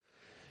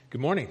Good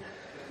morning.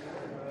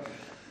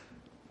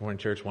 Morning,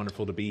 church.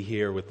 Wonderful to be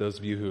here with those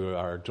of you who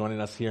are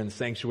joining us here in the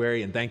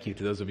sanctuary, and thank you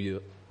to those of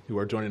you who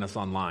are joining us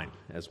online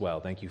as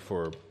well. Thank you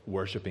for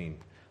worshiping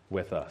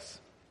with us.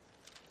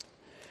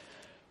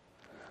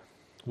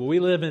 Well, we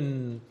live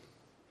in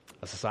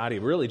a society,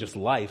 really just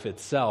life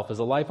itself, is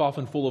a life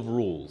often full of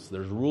rules.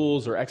 There's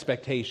rules or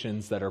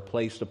expectations that are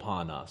placed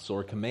upon us,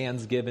 or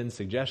commands given,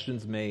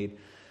 suggestions made.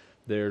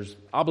 There's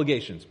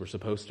obligations we're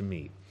supposed to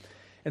meet.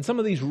 And some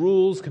of these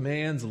rules,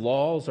 commands,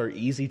 laws are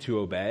easy to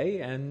obey,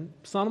 and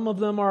some of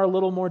them are a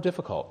little more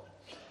difficult.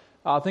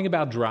 Think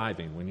about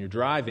driving. When you're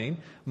driving,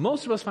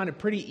 most of us find it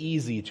pretty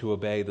easy to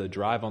obey the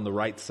drive on the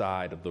right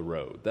side of the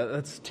road.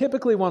 That's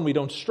typically one we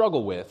don't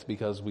struggle with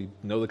because we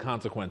know the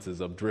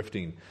consequences of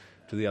drifting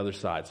to the other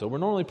side. So we're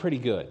normally pretty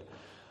good.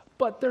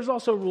 But there's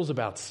also rules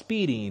about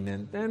speeding,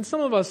 and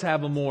some of us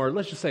have a more,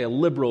 let's just say, a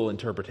liberal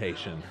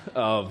interpretation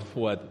of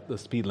what the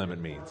speed limit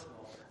means.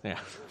 Yeah,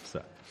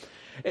 so.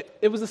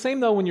 It was the same,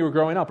 though, when you were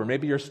growing up, or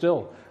maybe you're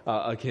still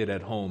a kid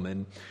at home.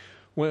 And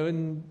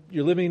when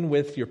you're living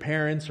with your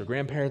parents or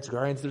grandparents,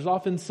 guardians, there's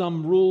often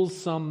some rules,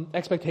 some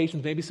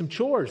expectations, maybe some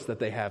chores that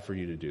they have for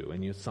you to do.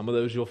 And some of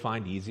those you'll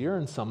find easier,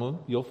 and some of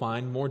them you'll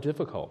find more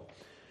difficult.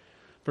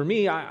 For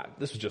me,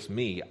 this was just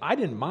me. I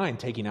didn't mind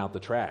taking out the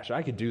trash.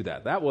 I could do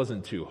that. That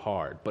wasn't too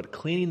hard. But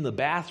cleaning the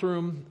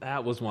bathroom,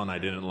 that was one I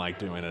didn't like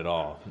doing at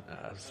all.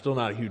 Still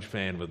not a huge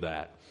fan with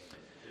that.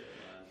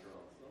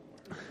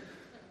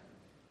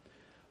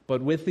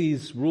 But with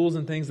these rules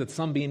and things, that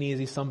some being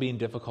easy, some being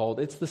difficult,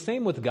 it's the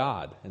same with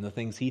God and the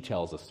things He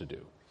tells us to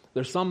do.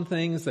 There's some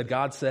things that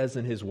God says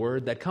in His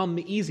Word that come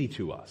easy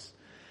to us.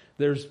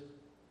 There's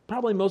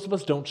probably most of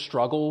us don't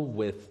struggle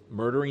with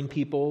murdering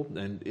people,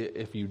 and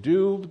if you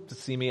do,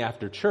 see me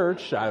after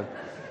church. I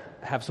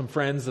have some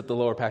friends at the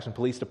Lower Paxton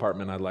Police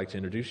Department I'd like to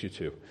introduce you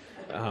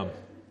to.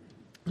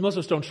 Most of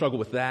us don't struggle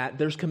with that.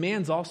 There's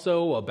commands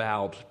also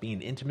about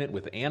being intimate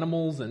with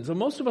animals, and so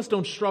most of us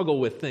don't struggle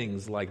with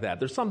things like that.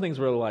 There's some things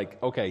where we're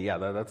like, okay, yeah,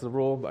 that's the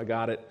rule, I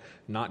got it,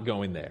 not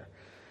going there.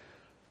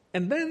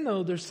 And then,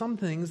 though, there's some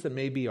things that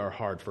maybe are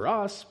hard for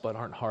us, but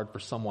aren't hard for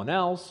someone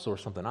else, or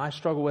something I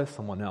struggle with,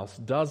 someone else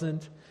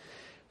doesn't.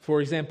 For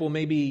example,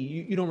 maybe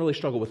you don't really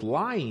struggle with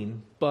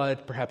lying,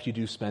 but perhaps you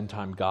do spend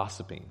time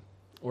gossiping.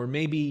 Or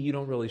maybe you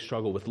don't really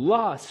struggle with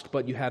lust,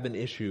 but you have an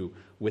issue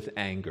with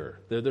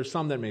anger. There's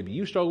some that maybe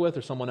you struggle with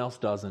or someone else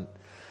doesn't.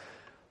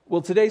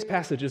 Well, today's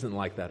passage isn't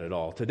like that at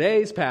all.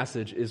 Today's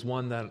passage is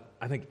one that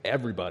I think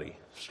everybody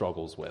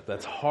struggles with.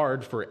 That's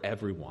hard for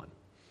everyone.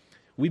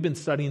 We've been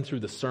studying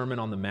through the Sermon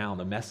on the Mount,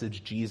 a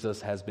message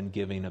Jesus has been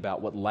giving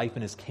about what life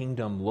in His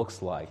kingdom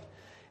looks like.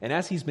 And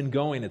as He's been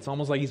going, it's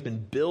almost like He's been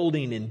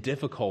building in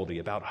difficulty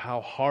about how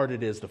hard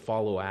it is to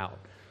follow out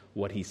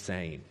what He's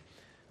saying.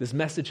 This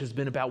message has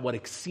been about what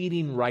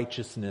exceeding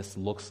righteousness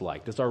looks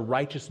like. Does our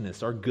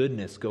righteousness, our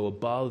goodness, go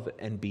above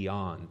and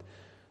beyond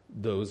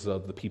those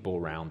of the people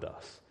around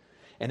us?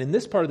 And in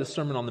this part of the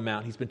Sermon on the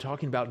Mount, He's been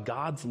talking about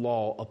God's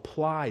law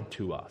applied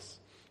to us.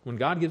 When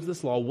God gives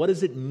this law, what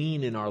does it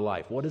mean in our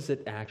life? What does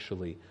it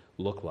actually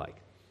look like?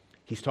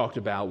 He's talked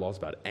about laws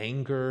about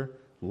anger,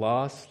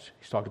 lust.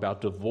 He's talked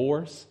about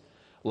divorce.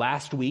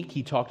 Last week,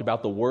 He talked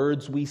about the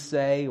words we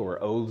say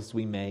or oaths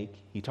we make.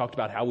 He talked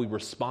about how we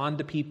respond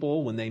to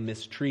people when they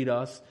mistreat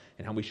us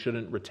and how we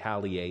shouldn't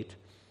retaliate.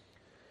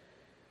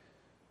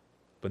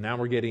 But now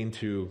we're getting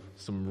to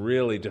some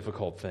really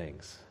difficult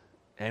things.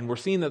 And we're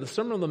seeing that the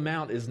Sermon on the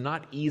Mount is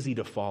not easy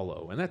to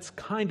follow. And that's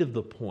kind of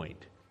the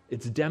point.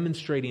 It's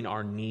demonstrating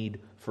our need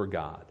for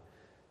God.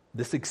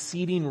 This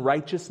exceeding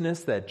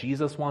righteousness that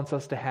Jesus wants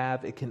us to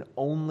have, it can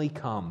only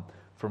come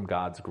from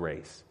God's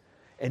grace.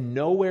 And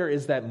nowhere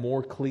is that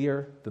more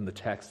clear than the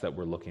text that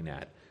we're looking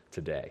at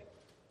today.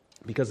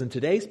 Because in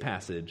today's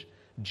passage,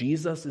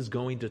 Jesus is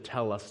going to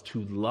tell us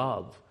to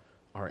love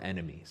our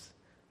enemies.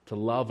 To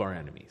love our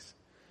enemies.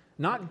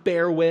 Not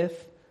bear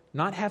with,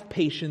 not have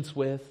patience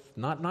with,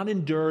 not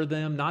endure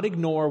them, not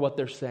ignore what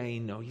they're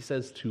saying. No, He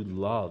says to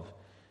love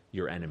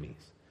your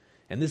enemies.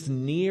 And this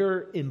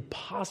near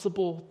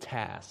impossible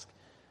task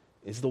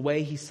is the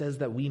way He says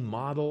that we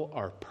model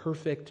our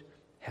perfect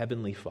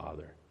Heavenly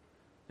Father.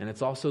 And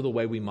it's also the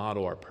way we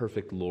model our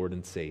perfect Lord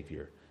and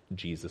Savior,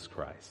 Jesus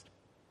Christ.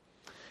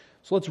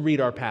 So let's read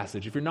our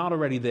passage. If you're not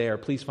already there,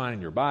 please find it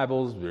in your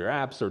Bibles, your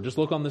apps, or just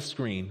look on the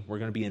screen. We're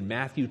going to be in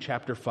Matthew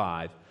chapter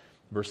 5,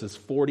 verses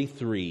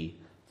 43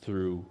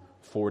 through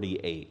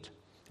 48.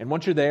 And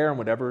once you're there, and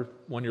whatever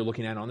one you're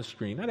looking at on the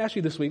screen, I'd ask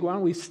you this week, why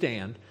don't we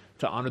stand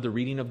to honor the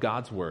reading of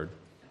God's Word,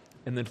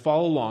 and then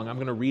follow along. I'm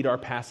going to read our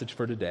passage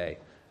for today,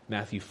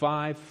 Matthew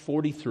 5,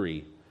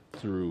 43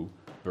 through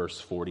verse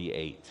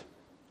 48.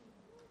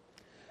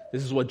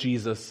 This is what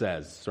Jesus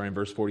says, starting in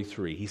verse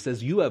 43. He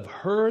says, "You have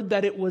heard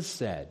that it was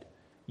said,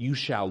 'You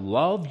shall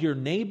love your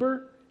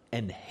neighbor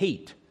and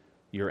hate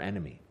your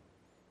enemy.'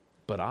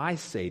 But I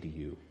say to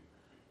you,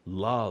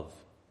 love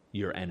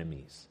your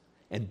enemies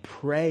and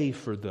pray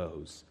for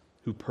those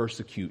who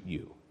persecute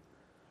you,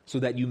 so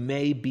that you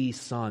may be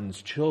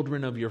sons,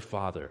 children of your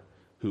Father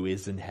who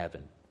is in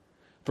heaven.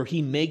 For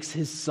he makes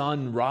his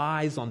sun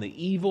rise on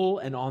the evil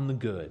and on the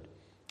good,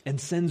 and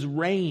sends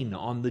rain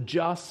on the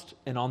just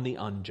and on the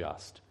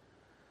unjust.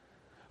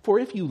 For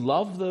if you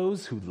love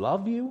those who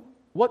love you,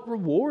 what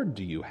reward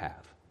do you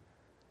have?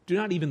 Do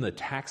not even the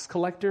tax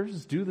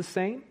collectors do the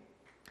same?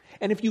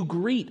 And if you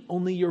greet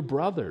only your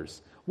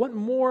brothers, what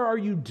more are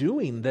you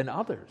doing than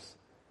others?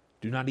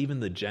 Do not even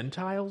the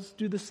Gentiles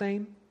do the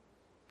same?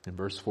 In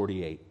verse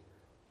 48,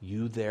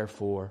 you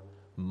therefore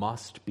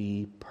must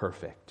be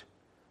perfect,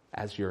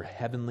 as your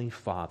heavenly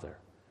Father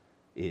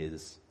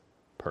is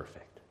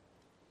perfect.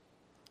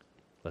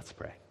 Let's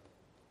pray.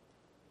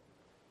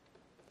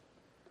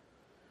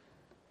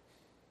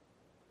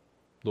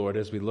 Lord,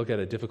 as we look at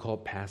a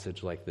difficult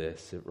passage like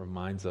this, it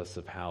reminds us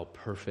of how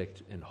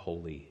perfect and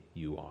holy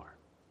you are.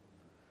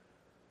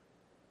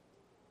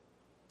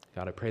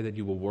 God, I pray that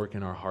you will work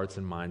in our hearts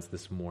and minds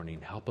this morning.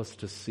 Help us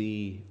to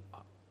see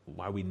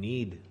why we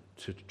need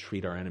to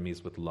treat our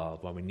enemies with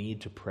love, why we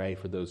need to pray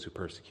for those who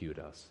persecute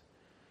us.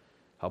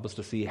 Help us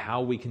to see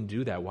how we can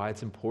do that, why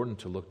it's important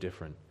to look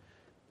different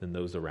than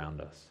those around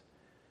us.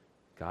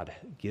 God,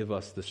 give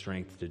us the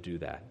strength to do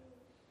that.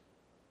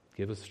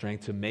 Give us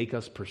strength to make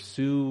us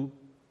pursue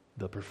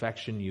the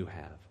perfection you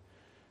have.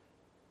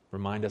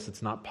 Remind us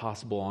it's not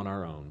possible on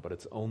our own, but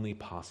it's only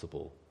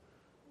possible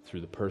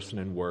through the person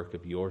and work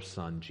of your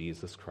Son,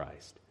 Jesus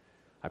Christ.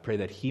 I pray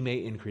that he may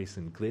increase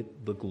in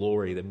the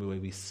glory, that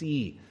we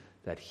see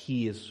that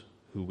he is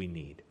who we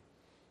need.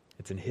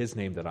 It's in his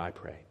name that I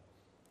pray.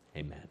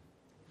 Amen.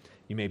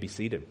 You may be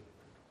seated.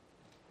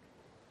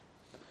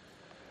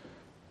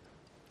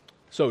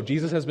 So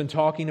Jesus has been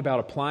talking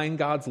about applying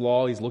God's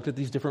law. He's looked at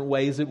these different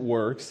ways it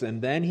works.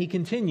 And then he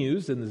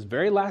continues, in this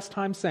very last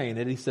time saying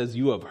it, he says,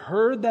 you have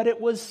heard that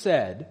it was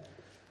said,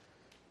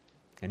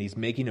 and he's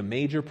making a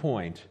major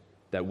point,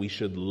 that we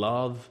should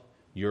love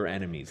your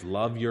enemies.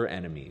 Love your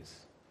enemies.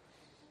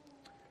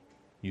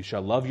 You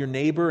shall love your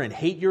neighbor and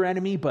hate your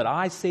enemy, but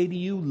I say to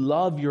you,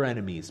 love your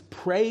enemies.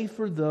 Pray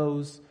for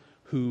those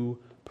who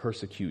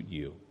persecute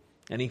you.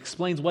 And he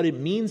explains what it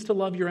means to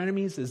love your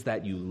enemies is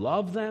that you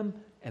love them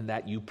and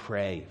that you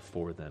pray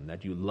for them.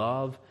 That you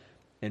love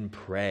and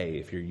pray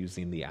if you're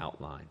using the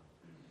outline.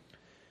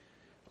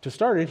 To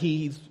start it,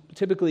 he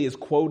typically is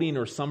quoting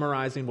or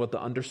summarizing what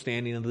the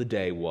understanding of the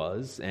day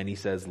was. And he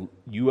says,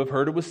 you have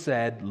heard it was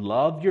said,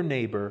 love your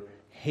neighbor,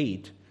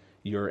 hate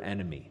your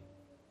enemy.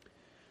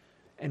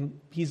 And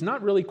he's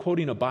not really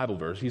quoting a Bible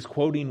verse. He's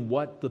quoting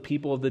what the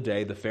people of the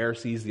day, the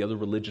Pharisees, the other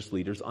religious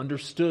leaders,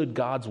 understood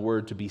God's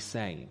word to be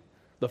saying.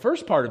 The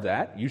first part of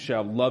that, you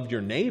shall love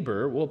your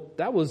neighbor, well,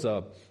 that was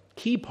a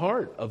key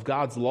part of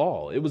God's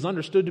law. It was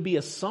understood to be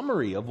a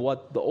summary of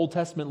what the Old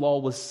Testament law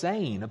was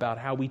saying about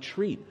how we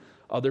treat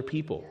other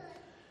people.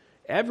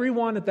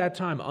 Everyone at that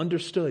time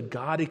understood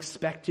God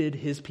expected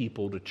his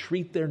people to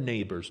treat their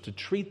neighbors, to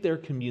treat their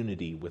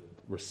community with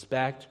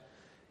respect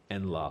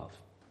and love.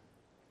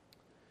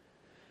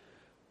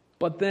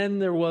 But then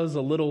there was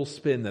a little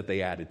spin that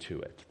they added to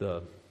it.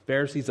 The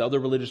Pharisees, other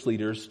religious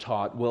leaders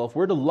taught, well, if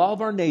we're to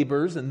love our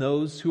neighbors and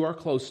those who are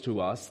close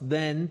to us,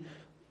 then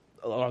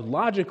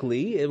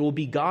logically it will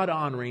be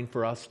God-honoring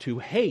for us to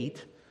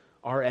hate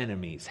our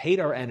enemies,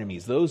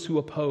 those who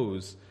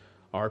oppose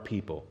our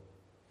people.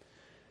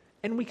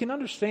 And we can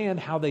understand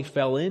how they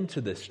fell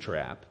into this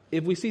trap.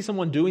 If we see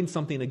someone doing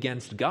something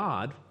against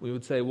God, we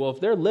would say, well, if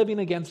they're living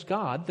against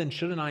God, then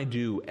shouldn't I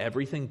do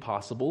everything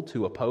possible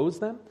to oppose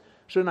them?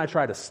 Shouldn't I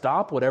try to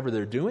stop whatever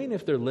they're doing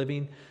if they're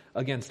living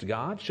against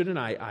God? Shouldn't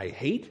I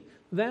hate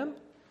them?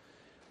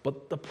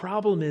 But the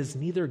problem is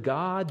neither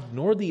God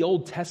nor the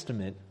Old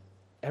Testament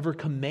ever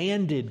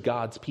commanded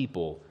God's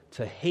people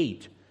to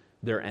hate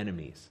their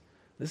enemies.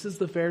 This is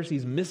the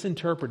Pharisees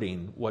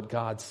misinterpreting what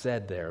God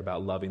said there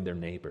about loving their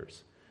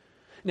neighbors.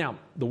 Now,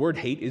 the word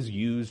hate is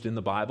used in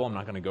the Bible. I'm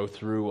not going to go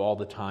through all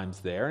the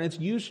times there. And it's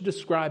used to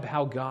describe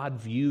how God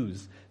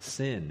views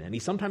sin. And he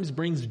sometimes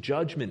brings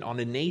judgment on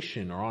a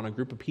nation or on a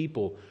group of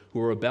people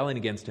who are rebelling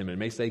against him and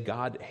may say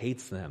God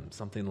hates them,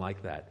 something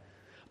like that.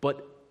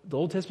 But the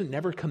Old Testament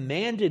never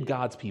commanded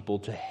God's people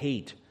to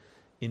hate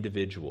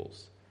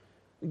individuals.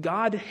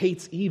 God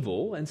hates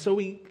evil, and so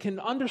we can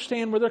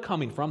understand where they're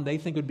coming from. They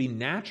think it would be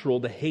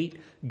natural to hate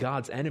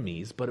God's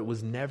enemies, but it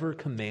was never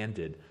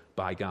commanded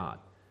by God.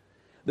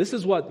 This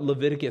is what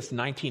Leviticus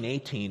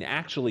 19:18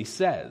 actually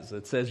says.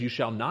 It says, you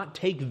shall not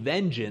take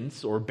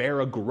vengeance or bear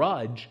a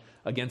grudge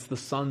against the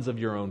sons of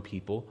your own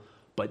people,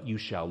 but you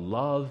shall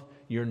love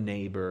your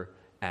neighbor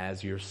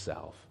as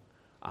yourself.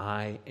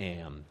 I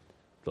am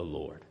the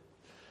Lord.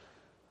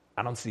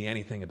 I don't see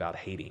anything about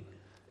hating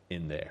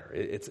in there.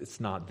 It's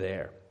not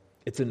there.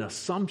 It's an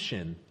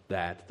assumption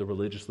that the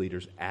religious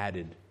leaders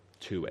added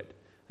to it.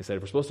 They said,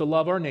 if we're supposed to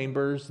love our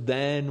neighbors,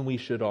 then we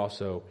should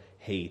also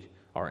hate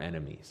our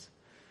enemies.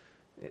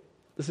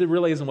 This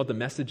really isn't what the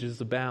message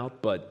is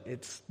about, but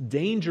it's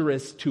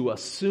dangerous to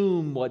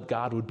assume what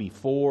God would be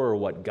for or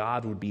what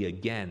God would be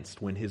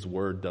against when his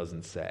word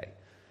doesn't say.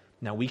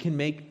 Now, we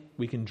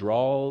can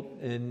draw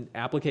an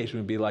application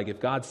and be like, if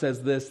God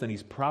says this, then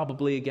he's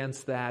probably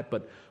against that,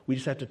 but we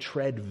just have to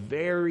tread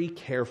very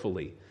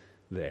carefully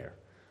there.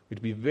 We have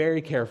to be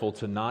very careful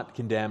to not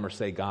condemn or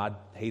say God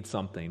hates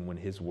something when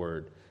his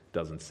word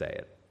doesn't say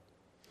it.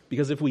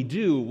 Because if we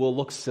do, we'll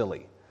look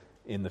silly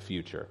in the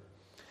future.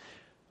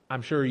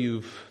 I'm sure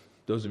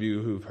those of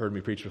you who've heard me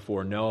preach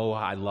before know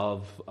I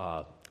love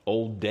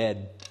old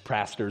dead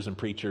pastors and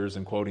preachers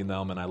and quoting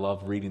them, and I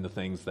love reading the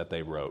things that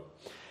they wrote.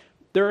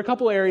 There are a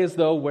couple areas,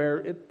 though, where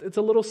it's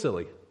a little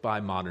silly by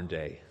modern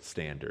day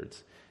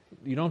standards.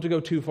 You don't have to go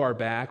too far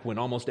back when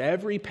almost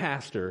every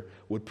pastor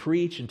would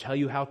preach and tell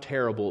you how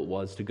terrible it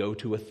was to go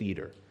to a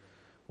theater,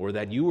 or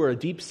that you were a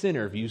deep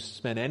sinner if you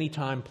spent any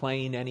time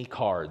playing any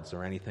cards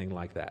or anything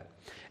like that.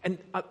 And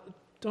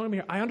don't get me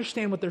wrong, I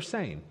understand what they're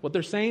saying. What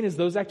they're saying is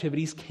those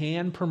activities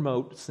can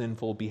promote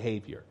sinful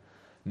behavior.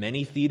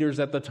 Many theaters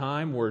at the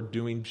time were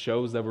doing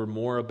shows that were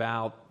more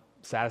about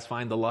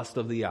satisfying the lust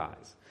of the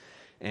eyes.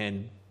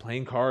 And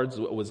playing cards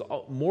was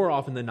more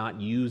often than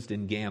not used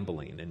in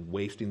gambling and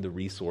wasting the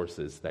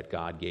resources that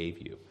God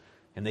gave you.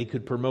 And they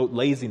could promote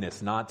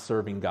laziness, not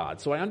serving God.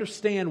 So I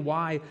understand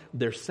why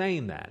they're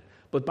saying that.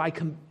 But by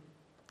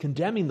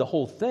condemning the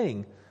whole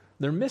thing,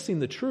 they're missing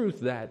the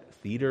truth that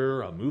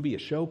theater, a movie, a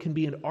show can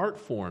be an art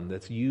form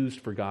that's used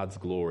for God's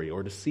glory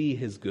or to see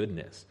his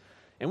goodness.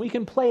 And we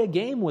can play a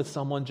game with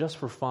someone just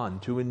for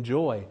fun, to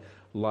enjoy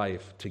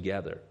life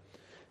together.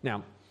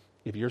 Now,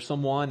 if you're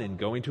someone and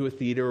going to a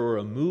theater or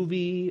a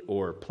movie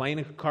or playing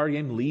a card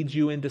game leads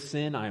you into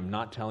sin, I am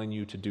not telling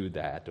you to do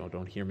that.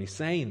 Don't hear me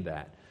saying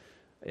that.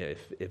 If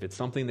it's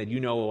something that you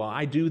know, well,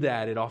 I do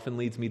that, it often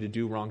leads me to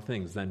do wrong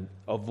things, then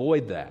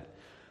avoid that.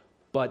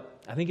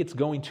 But I think it's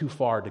going too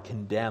far to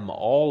condemn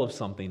all of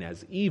something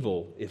as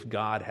evil if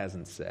God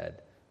hasn't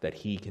said that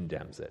he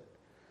condemns it.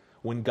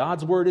 When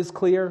God's word is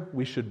clear,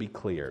 we should be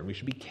clear. And we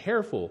should be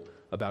careful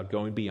about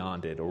going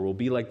beyond it, or we'll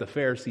be like the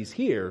Pharisees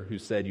here who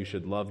said you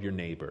should love your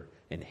neighbor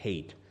and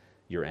hate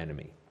your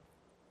enemy.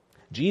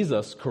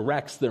 Jesus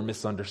corrects their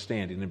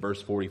misunderstanding in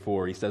verse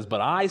 44. He says,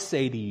 "But I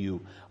say to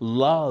you,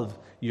 love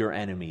your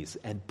enemies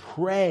and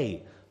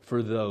pray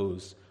for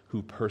those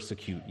who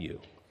persecute you."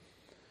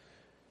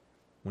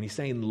 When he's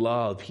saying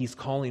love, he's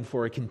calling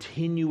for a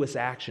continuous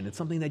action. It's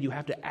something that you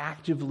have to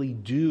actively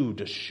do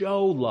to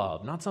show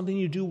love. Not something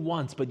you do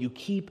once, but you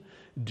keep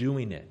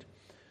doing it.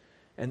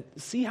 And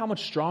see how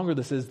much stronger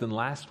this is than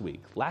last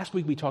week. Last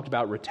week we talked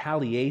about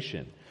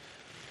retaliation.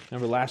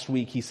 Remember last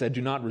week he said,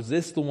 do not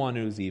resist the one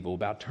who is evil,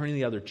 about turning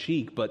the other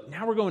cheek. But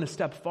now we're going a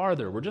step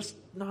farther. We're just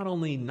not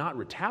only not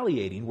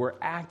retaliating, we're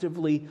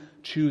actively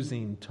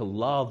choosing to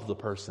love the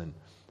person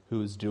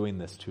who is doing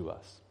this to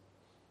us.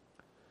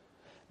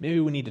 Maybe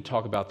we need to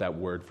talk about that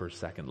word for a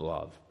second,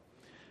 love.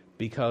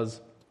 Because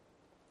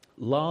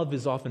love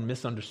is often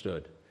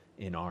misunderstood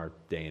in our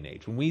day and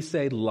age. When we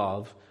say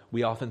love,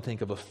 we often think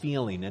of a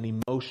feeling, an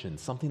emotion,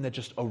 something that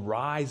just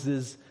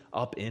arises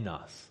up in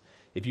us.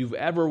 If you've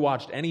ever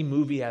watched any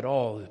movie at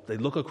all, they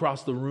look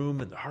across the room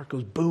and the heart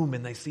goes boom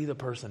and they see the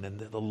person and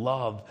the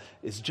love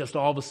is just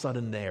all of a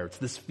sudden there. It's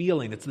this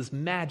feeling, it's this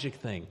magic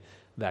thing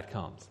that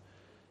comes.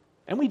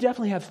 And we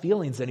definitely have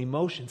feelings and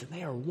emotions and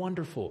they are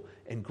wonderful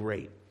and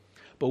great.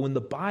 But when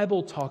the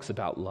Bible talks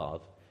about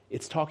love,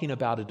 it's talking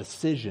about a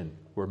decision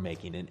we're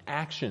making, an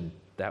action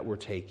that we're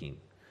taking.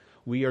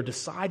 We are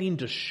deciding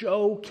to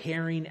show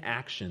caring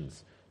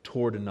actions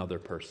toward another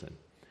person.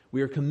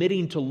 We are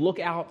committing to look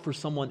out for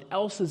someone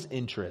else's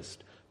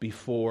interest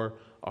before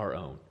our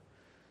own.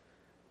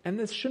 And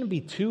this shouldn't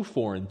be too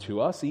foreign to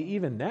us.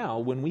 Even now,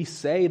 when we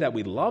say that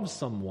we love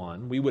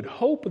someone, we would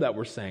hope that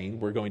we're saying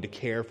we're going to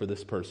care for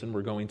this person,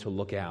 we're going to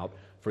look out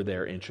for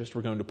their interest,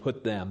 we're going to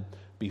put them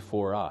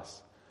before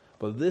us.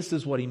 But this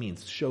is what he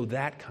means, show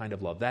that kind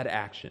of love, that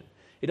action.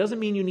 It doesn't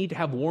mean you need to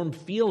have warm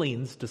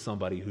feelings to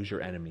somebody who's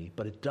your enemy,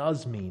 but it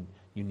does mean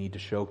you need to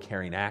show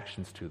caring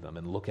actions to them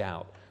and look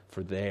out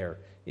for their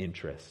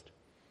interest.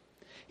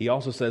 He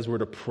also says we're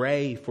to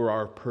pray for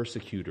our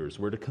persecutors.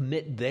 We're to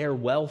commit their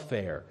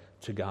welfare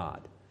to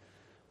God.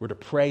 We're to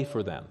pray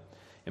for them.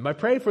 And by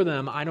pray for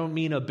them, I don't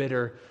mean a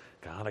bitter,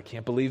 God, I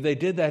can't believe they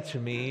did that to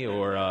me,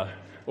 or a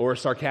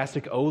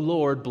sarcastic, oh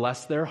Lord,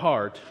 bless their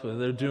heart,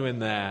 they're doing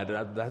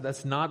that.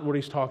 That's not what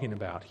he's talking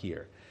about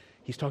here.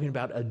 He's talking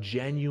about a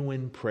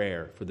genuine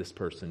prayer for this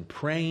person,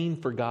 praying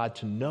for God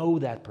to know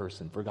that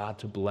person, for God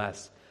to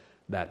bless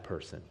that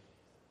person.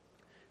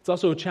 It's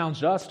also a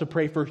challenge to us to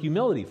pray for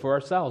humility for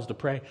ourselves, to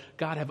pray,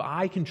 God, have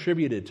I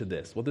contributed to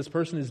this? What this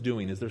person is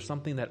doing, is there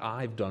something that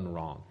I've done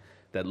wrong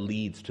that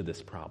leads to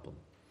this problem?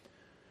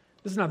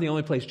 This is not the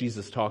only place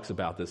Jesus talks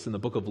about this. In the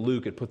book of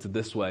Luke, it puts it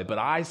this way, but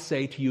I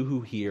say to you who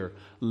hear,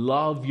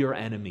 love your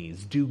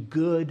enemies, do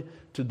good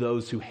to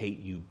those who hate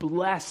you,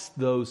 bless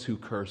those who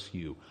curse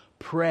you,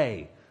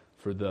 pray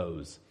for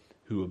those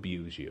who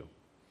abuse you.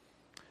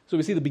 So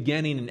we see the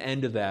beginning and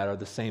end of that are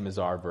the same as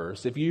our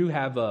verse. If you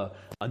have a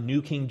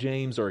New King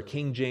James or a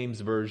King James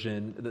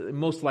version, it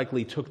most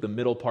likely took the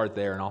middle part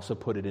there and also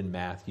put it in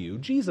Matthew.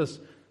 Jesus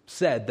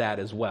said that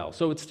as well.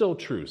 So it's still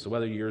true. So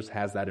whether yours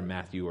has that in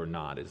Matthew or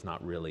not is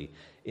not really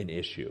an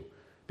issue.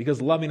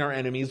 Because loving our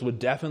enemies would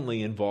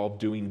definitely involve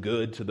doing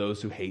good to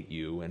those who hate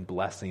you and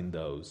blessing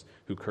those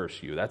who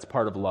curse you. That's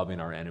part of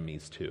loving our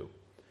enemies too.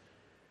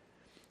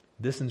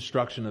 This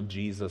instruction of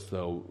Jesus,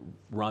 though,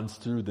 runs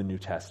through the New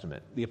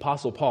Testament. The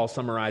Apostle Paul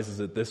summarizes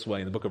it this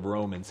way in the book of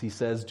Romans. He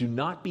says, "Do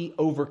not be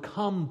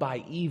overcome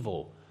by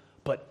evil,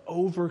 but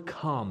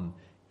overcome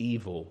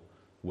evil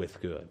with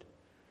good."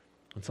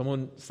 When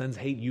someone sends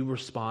hate, you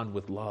respond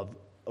with love,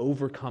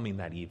 overcoming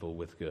that evil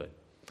with good.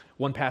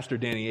 One pastor,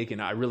 Danny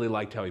Akin, I really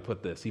liked how he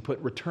put this. He put,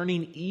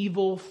 "Returning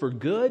evil for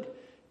good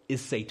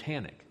is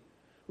satanic.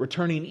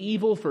 Returning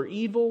evil for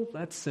evil,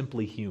 that's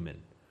simply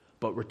human.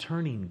 But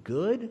returning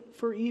good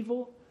for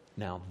evil,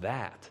 now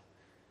that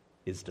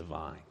is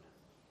divine."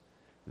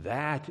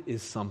 That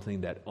is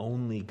something that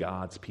only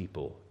God's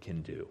people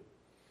can do.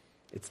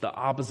 It's the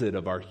opposite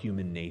of our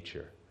human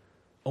nature.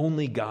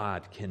 Only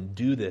God can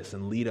do this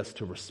and lead us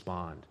to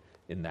respond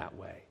in that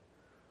way.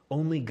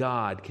 Only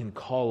God can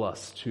call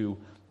us to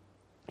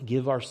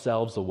give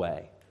ourselves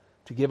away,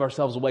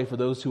 for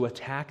those who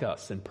attack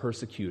us and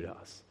persecute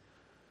us.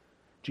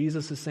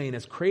 Jesus is saying,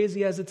 as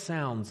crazy as it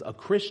sounds, a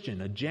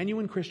Christian, a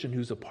genuine Christian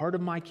who's a part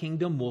of my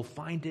kingdom will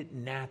find it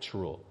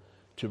natural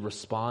to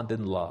respond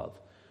in love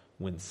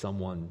when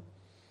someone,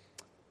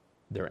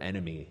 their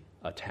enemy,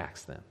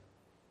 attacks them.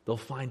 They'll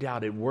find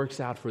out it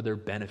works out for their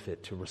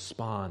benefit to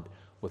respond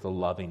with a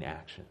loving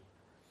action.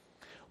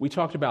 We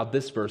talked about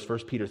this verse,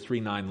 1 Peter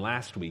 3:9,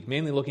 last week,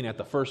 mainly looking at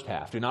the first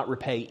half. Do not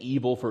repay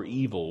evil for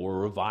evil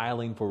or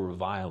reviling for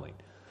reviling.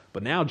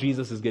 But now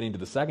Jesus is getting to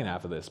the second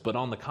half of this. But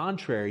on the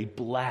contrary,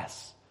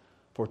 bless,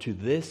 for to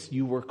this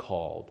you were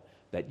called,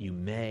 that you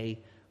may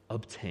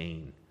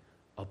obtain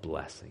a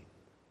blessing.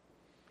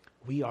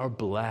 We are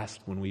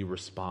blessed when we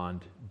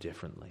respond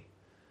differently.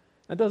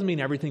 That doesn't mean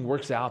everything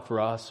works out for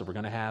us or we're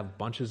going to have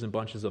bunches and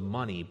bunches of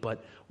money,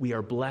 but we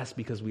are blessed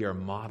because we are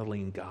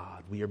modeling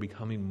God. We are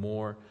becoming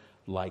more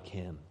like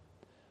Him.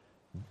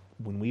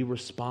 When we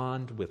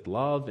respond with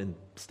love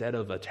instead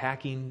of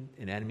attacking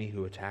an enemy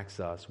who attacks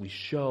us, we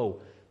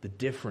show the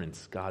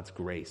difference God's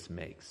grace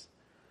makes.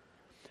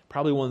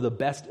 Probably one of the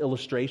best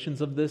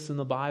illustrations of this in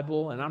the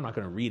Bible, and I'm not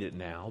going to read it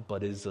now,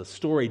 but is a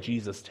story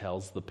Jesus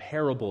tells, the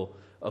parable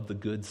of the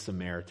Good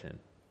Samaritan.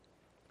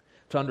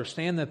 To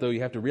understand that, though,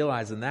 you have to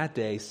realize in that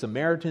day,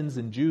 Samaritans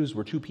and Jews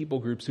were two people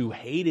groups who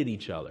hated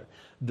each other,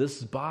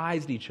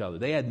 despised each other.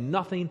 They had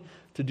nothing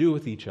to do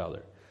with each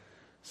other.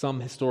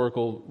 Some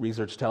historical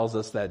research tells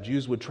us that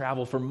Jews would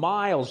travel for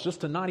miles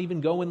just to not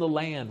even go in the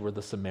land where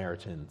the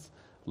Samaritans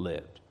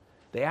lived.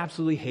 They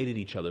absolutely hated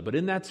each other. But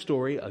in that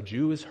story, a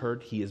Jew is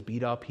hurt, he is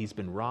beat up, he's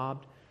been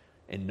robbed,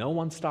 and no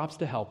one stops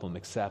to help him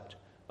except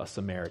a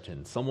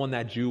Samaritan, someone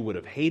that Jew would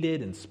have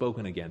hated and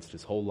spoken against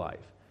his whole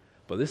life.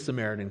 But this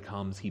Samaritan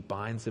comes, he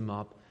binds him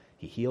up,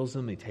 he heals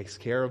him, he takes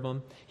care of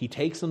him, he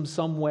takes him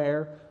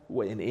somewhere,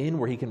 an inn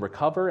where he can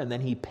recover, and then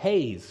he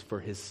pays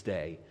for his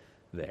stay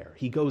there.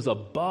 He goes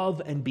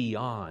above and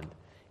beyond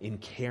in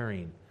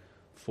caring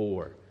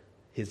for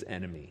his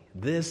enemy.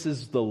 This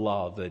is the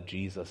love that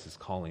Jesus is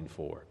calling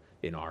for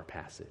in our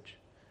passage.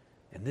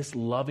 And this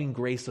loving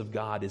grace of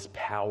God is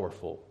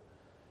powerful.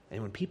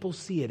 And when people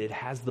see it, it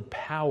has the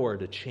power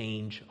to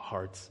change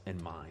hearts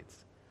and minds.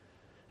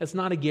 It's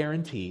not a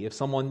guarantee. If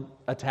someone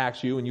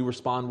attacks you and you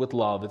respond with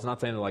love, it's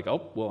not saying like,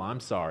 "Oh, well, I'm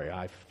sorry.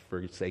 I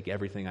forsake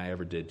everything I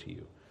ever did to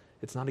you."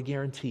 It's not a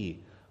guarantee,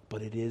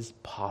 but it is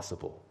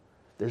possible.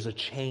 There's a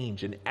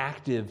change, an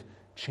active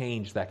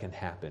change that can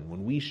happen.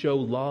 When we show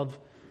love,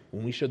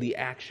 when we show the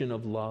action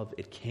of love,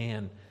 it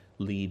can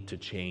lead to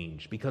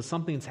change because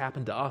something's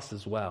happened to us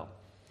as well.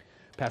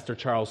 Pastor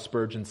Charles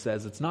Spurgeon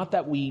says, it's not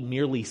that we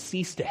merely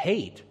cease to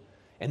hate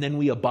and then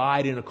we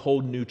abide in a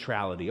cold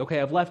neutrality.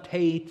 Okay, I've left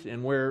hate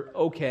and we're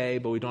okay,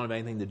 but we don't have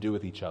anything to do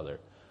with each other.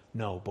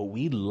 No, but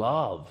we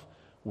love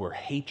where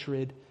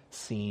hatred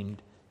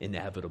seemed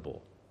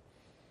inevitable.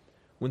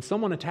 When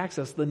someone attacks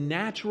us, the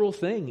natural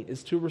thing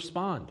is to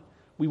respond.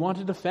 We want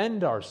to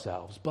defend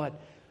ourselves, but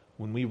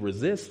when we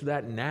resist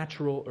that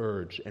natural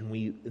urge and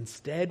we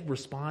instead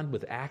respond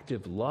with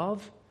active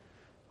love,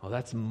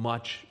 that's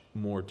much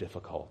more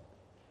difficult.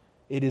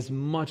 It is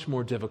much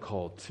more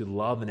difficult to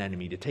love an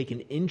enemy, to take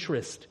an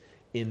interest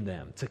in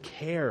them, to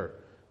care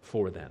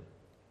for them.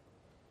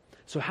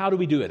 So how do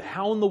we do it?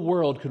 How in the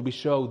world could we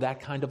show that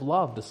kind of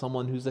love to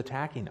someone who's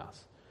attacking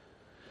us?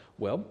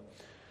 Well,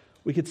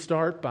 we could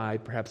start by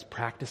perhaps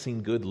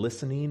practicing good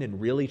listening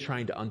and really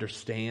trying to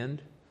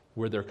understand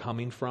where they're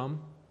coming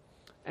from.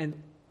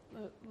 And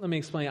let me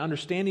explain.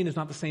 Understanding is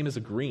not the same as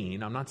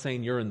agreeing. I'm not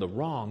saying you're in the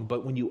wrong,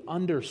 but when you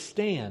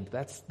understand,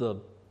 that's the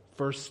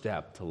first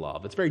step to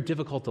love. It's very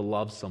difficult to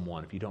love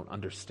someone if you don't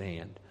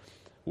understand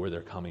where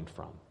they're coming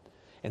from.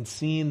 And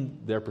seeing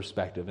their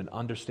perspective and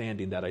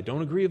understanding that I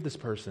don't agree with this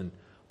person,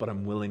 but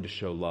I'm willing to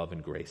show love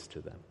and grace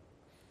to them.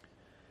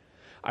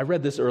 I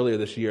read this earlier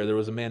this year. There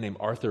was a man named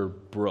Arthur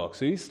Brooks.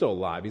 He's still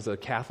alive. He's a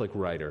Catholic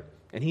writer.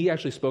 And he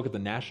actually spoke at the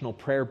National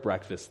Prayer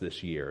Breakfast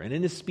this year. And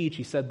in his speech,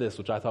 he said this,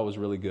 which I thought was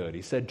really good.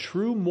 He said,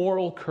 "True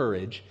moral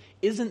courage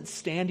isn't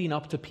standing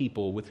up to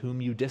people with whom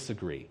you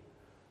disagree.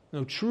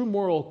 No, true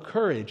moral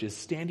courage is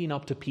standing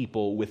up to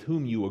people with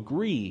whom you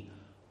agree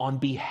on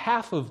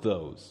behalf of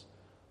those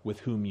with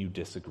whom you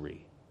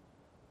disagree.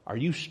 Are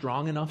you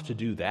strong enough to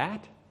do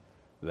that?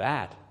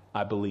 That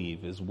I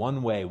believe, is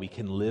one way we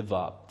can live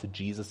up to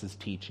Jesus'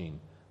 teaching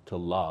to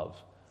love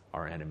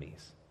our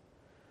enemies.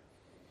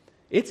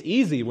 It's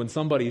easy when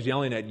somebody's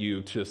yelling at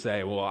you to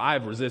say, well,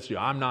 I've resisted you.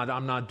 I'm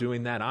not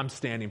doing that. I'm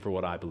standing for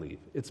what I believe.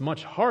 It's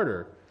much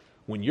harder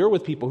when you're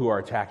with people who are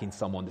attacking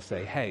someone to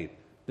say, hey,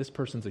 this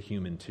person's a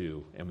human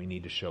too, and we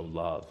need to show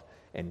love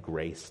and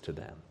grace to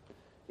them.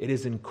 It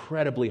is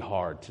incredibly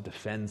hard to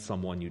defend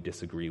someone you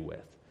disagree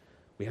with.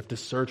 We have to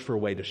search for a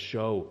way to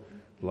show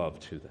love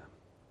to them.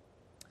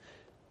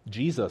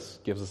 Jesus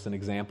gives us an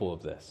example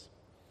of this.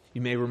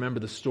 You may remember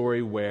the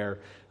story where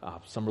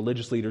some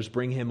religious leaders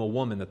bring him a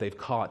woman that they've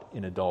caught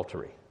in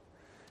adultery,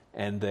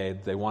 and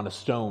they want to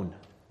stone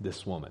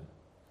this woman.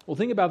 Well,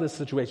 think about this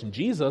situation.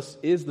 Jesus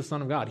is the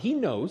Son of God. He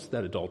knows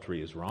that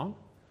adultery is wrong.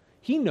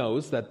 He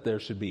knows that there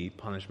should be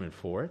punishment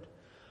for it.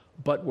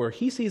 But where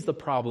he sees the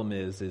problem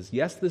is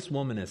yes, this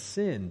woman has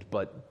sinned,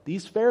 but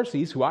these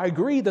Pharisees, who I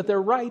agree that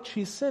they're right,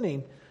 she's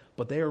sinning,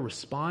 but they are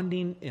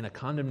responding in a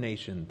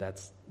condemnation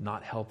that's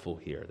not helpful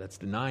here, that's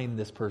denying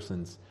this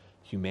person's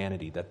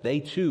humanity, that they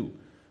too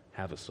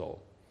have a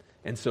soul.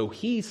 And so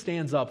he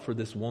stands up for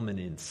this woman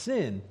in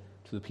sin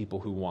to the people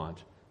who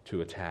want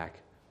to attack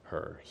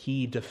her.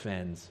 He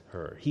defends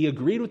her. He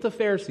agreed with the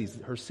Pharisees.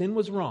 Her sin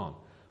was wrong,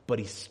 but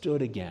he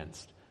stood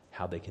against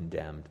how they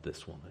condemned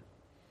this woman.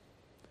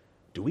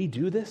 Do we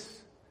do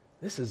this?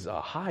 This is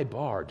a high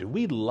bar. Do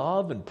we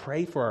love and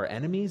pray for our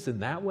enemies in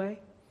that way?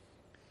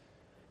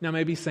 Now,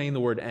 maybe saying the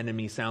word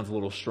enemy sounds a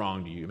little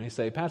strong to you. You may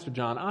say, Pastor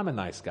John, I'm a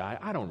nice guy.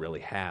 I don't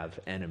really have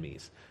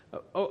enemies.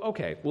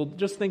 Okay, well,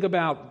 just think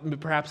about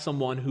perhaps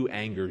someone who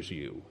angers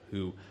you,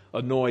 who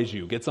annoys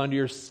you, gets under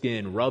your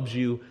skin, rubs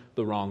you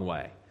the wrong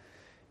way.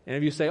 And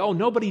if you say, oh,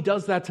 nobody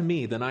does that to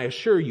me, then I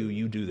assure you,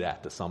 you do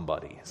that to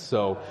somebody.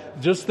 So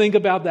just think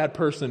about that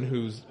person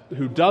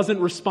who doesn't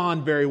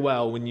respond very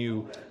well when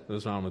you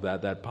respond with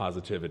that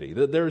positivity.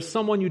 There's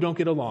someone you don't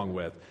get along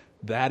with.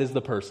 That is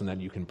the person that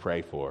you can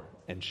pray for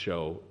and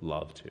show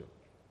love to.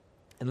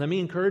 And let me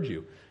encourage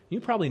you.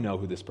 You probably know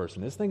who this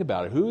person is. Think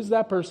about it. Who is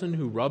that person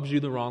who rubs you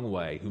the wrong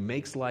way, who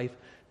makes life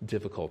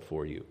difficult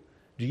for you?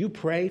 Do you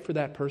pray for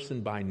that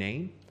person by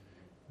name?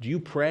 Do you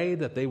pray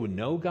that they would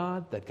know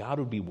God, that God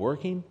would be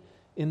working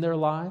in their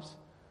lives?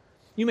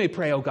 You may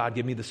pray, oh God,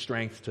 give me the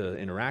strength to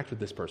interact with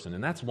this person,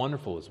 and that's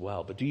wonderful as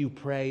well. But do you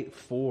pray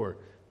for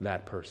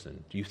that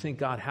person? Do you think,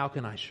 God, how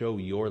can I show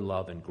your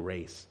love and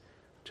grace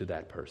to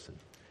that person?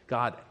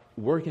 God,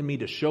 work in me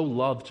to show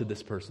love to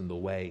this person the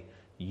way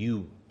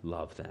you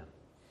love them.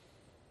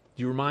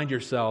 Do you remind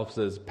yourselves,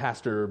 as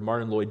Pastor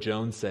Martin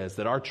Lloyd-Jones says,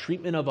 that our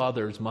treatment of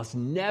others must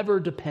never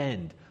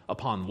depend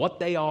upon what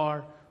they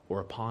are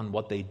or upon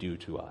what they do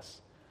to us?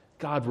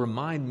 God,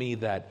 remind me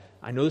that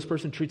I know this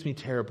person treats me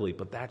terribly,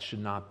 but that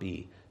should not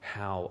be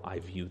how I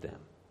view them.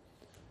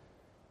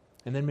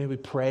 And then maybe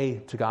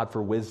pray to God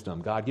for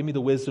wisdom. God, give me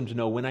the wisdom to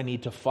know when I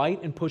need to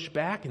fight and push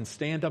back and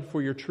stand up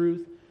for your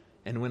truth,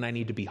 and when I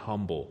need to be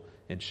humble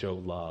and show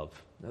love.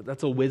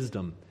 That's a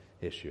wisdom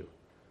issue.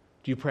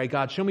 Do you pray,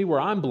 God, show me where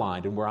I'm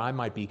blind and where I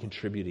might be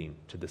contributing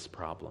to this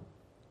problem?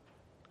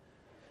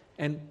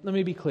 And let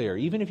me be clear,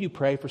 even if you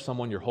pray for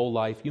someone your whole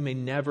life, you may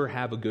never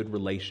have a good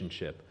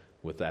relationship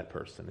with that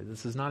person.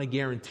 This is not a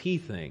guarantee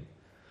thing.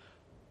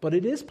 But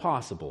it is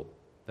possible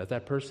that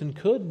that person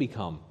could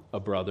become a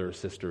brother or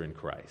sister in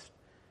Christ.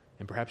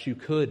 And perhaps you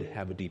could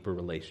have a deeper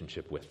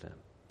relationship with them.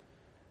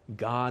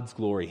 God's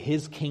glory,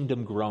 His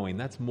kingdom growing,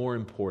 that's more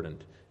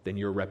important than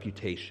your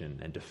reputation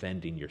and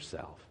defending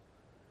yourself.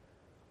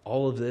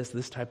 All of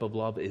this type of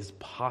love is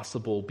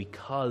possible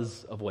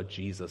because of what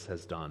Jesus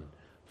has done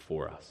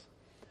for us.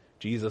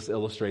 Jesus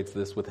illustrates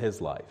this with His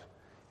life.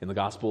 In the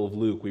Gospel of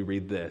Luke, we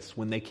read this: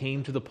 when they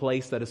came to the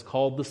place that is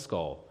called the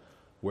Skull,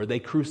 where they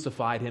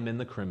crucified Him and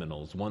the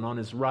criminals, one on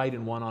His right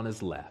and one on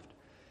His left.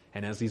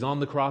 And as He's on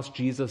the cross,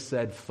 Jesus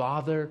said,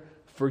 Father,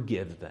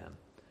 forgive them,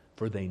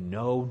 for they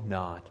know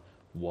not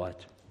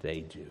what they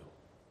do.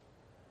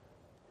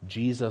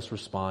 Jesus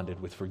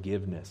responded with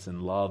forgiveness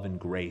and love and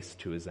grace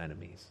to His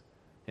enemies,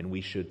 and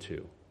we should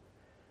too.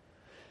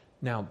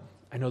 Now,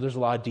 I know there's a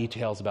lot of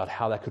details about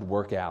how that could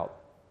work out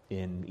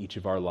in each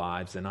of our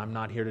lives, and I'm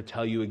not here to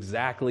tell you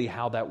exactly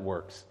how that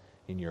works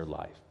in your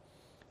life.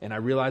 And I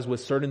realize with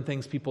certain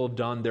things people have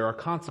done, there are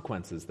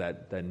consequences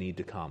that need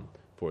to come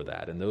for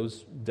that, and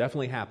those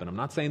definitely happen. I'm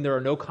not saying there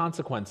are no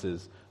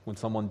consequences when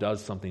someone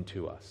does something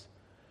to us,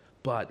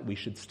 but we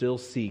should still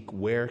seek,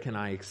 where can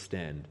I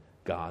extend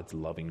God's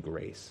loving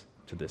grace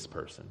to this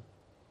person?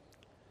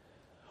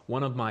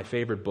 One of my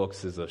favorite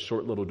books is a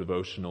short little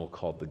devotional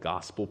called The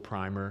Gospel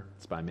Primer.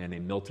 It's by a man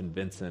named Milton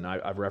Vincent.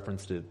 I've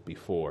referenced it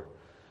before.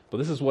 But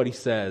this is what he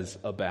says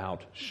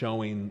about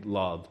showing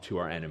love to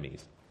our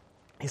enemies.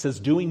 He says,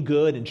 doing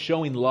good and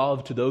showing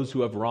love to those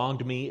who have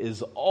wronged me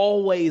is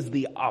always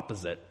the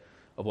opposite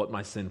of what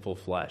my sinful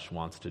flesh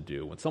wants to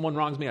do. When someone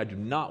wrongs me, I do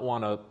not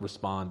want to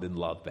respond in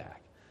love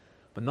back.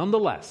 But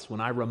nonetheless, when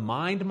I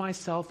remind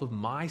myself of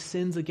my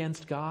sins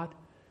against God,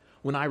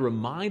 when I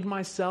remind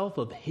myself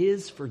of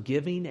His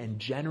forgiving and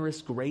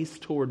generous grace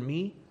toward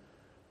me,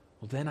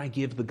 well, then I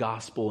give the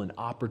gospel an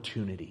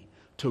opportunity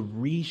to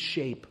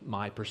reshape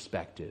my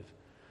perspective,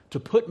 to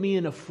put me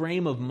in a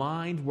frame of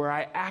mind where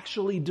I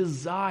actually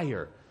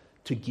desire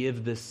to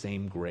give this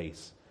same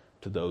grace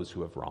to those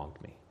who have wronged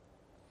me.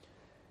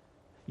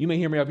 You may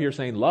hear me up here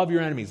saying, love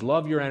your enemies,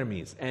 love your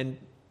enemies. And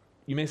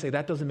you may say,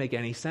 that doesn't make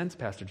any sense,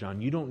 Pastor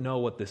John. You don't know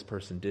what this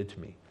person did to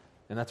me.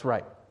 And that's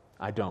right.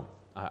 I don't.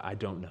 I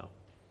don't know.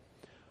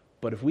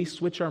 But if we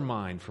switch our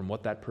mind from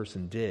what that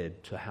person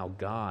did to how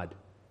God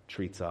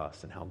treats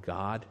us and how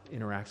God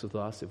interacts with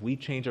us, if we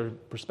change our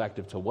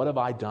perspective to what have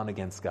I done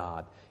against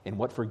God and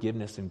what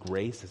forgiveness and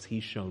grace has He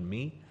shown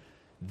me,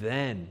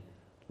 then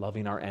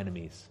loving our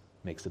enemies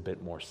makes a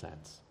bit more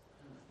sense.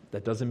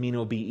 That doesn't mean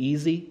it'll be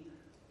easy.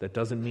 That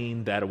doesn't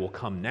mean that it will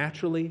come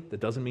naturally. That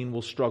doesn't mean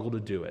we'll struggle to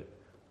do it.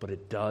 But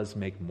it does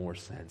make more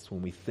sense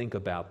when we think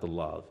about the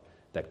love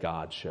that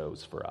God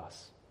shows for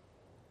us.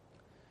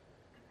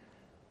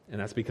 And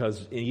that's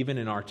because even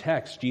in our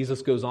text,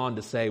 Jesus goes on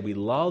to say, we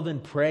love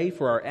and pray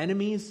for our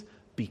enemies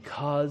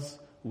because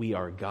we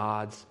are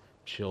God's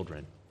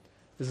children.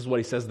 This is what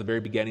he says at the very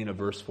beginning of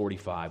verse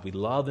 45. We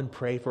love and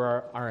pray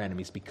for our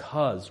enemies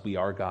because we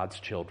are God's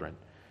children.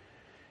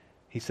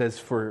 He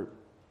says,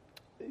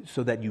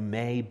 so that you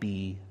may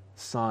be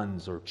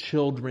sons or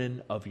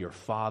children of your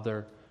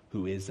Father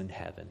who is in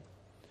heaven.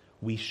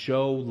 We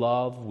show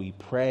love, we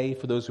pray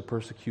for those who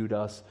persecute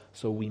us,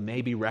 so we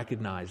may be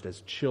recognized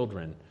as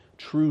children,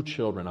 true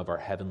children of our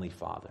Heavenly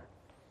Father.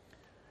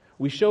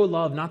 We show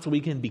love not so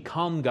we can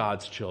become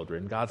God's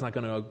children. God's not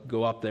going to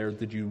go up there,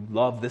 did you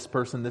love this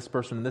person, this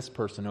person, and this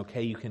person?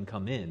 Okay, you can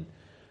come in.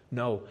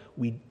 No,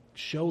 we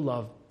show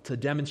love to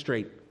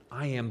demonstrate,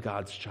 I am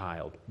God's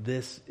child.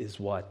 This is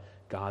what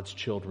God's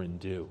children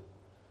do.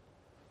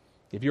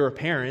 If you're a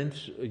parent,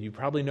 you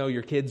probably know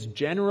your kids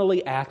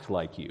generally act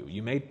like you.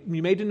 You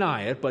may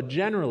deny it, but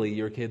generally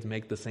your kids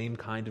make the same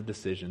kind of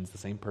decisions, the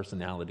same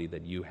personality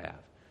that you have.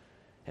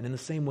 And in the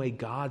same way,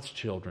 God's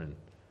children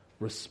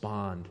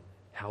respond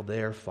how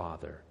their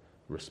Father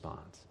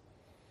responds.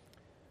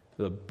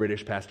 The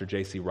British pastor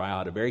J.C. Ryle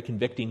had a very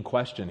convicting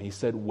question. He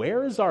said,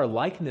 where is our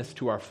likeness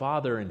to our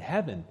Father in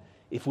heaven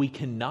if we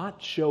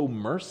cannot show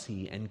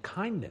mercy and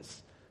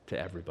kindness to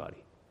everybody?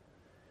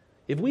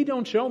 If we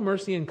don't show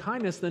mercy and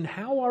kindness, then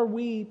how are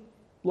we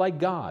like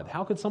God?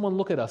 How could someone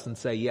look at us and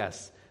say,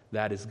 yes,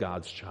 that is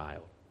God's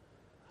child?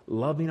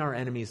 Loving our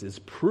enemies is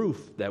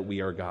proof that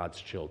we are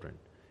God's children.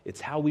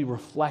 It's how we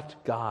reflect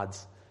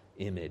God's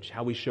image,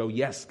 how we show,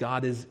 yes,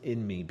 God is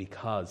in me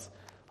because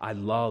I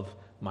love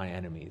my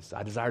enemies.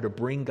 I desire to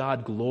bring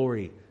God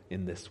glory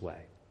in this way.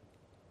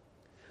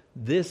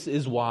 This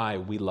is why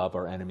we love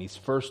our enemies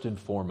first and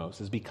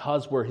foremost, is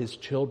because we're His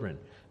children,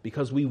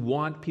 because we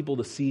want people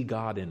to see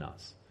God in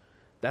us.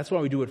 That's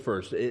why we do it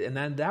first. And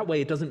then that way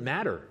it doesn't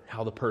matter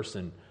how the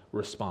person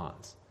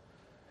responds.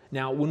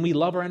 Now, when we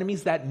love our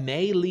enemies, that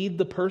may lead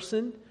the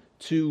person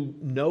to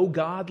know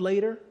God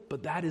later,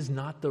 but that is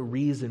not the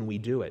reason we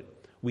do it.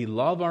 We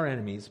love our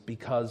enemies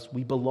because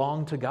we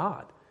belong to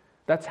God.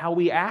 That's how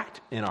we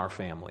act in our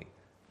family.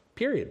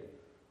 Period.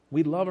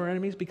 We love our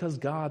enemies because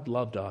God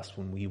loved us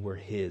when we were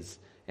His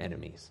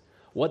enemies.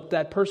 What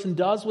that person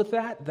does with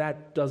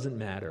that doesn't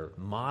matter.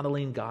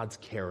 Modeling God's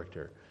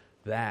character,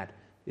 that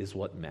is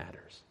what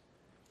matters.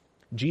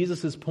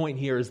 Jesus' point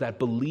here is that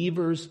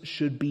believers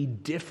should be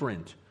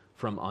different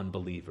from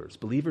unbelievers.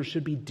 Believers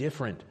should be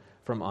different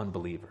from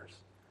unbelievers.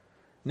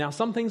 Now,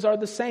 some things are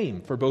the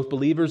same for both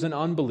believers and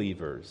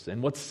unbelievers.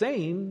 And what's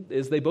same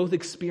is they both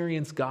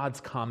experience God's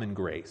common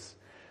grace.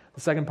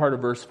 The second part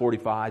of verse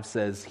 45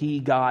 says, He,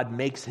 God,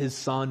 makes His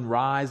sun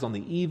rise on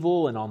the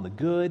evil and on the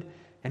good,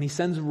 and He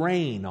sends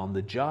rain on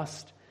the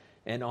just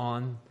and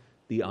on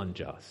the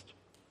unjust.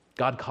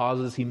 God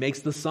causes, He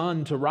makes the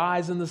sun to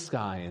rise in the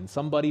sky, and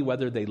somebody,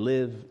 whether they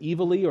live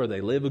evilly or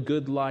they live a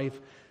good life,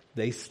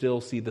 they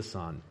still see the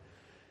sun.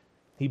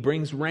 He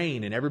brings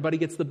rain, and everybody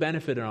gets the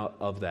benefit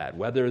of that,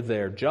 whether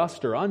they're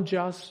just or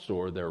unjust,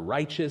 or they're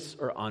righteous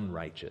or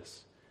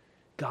unrighteous.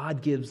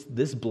 God gives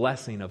this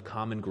blessing of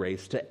common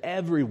grace to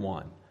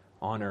everyone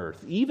on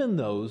earth, even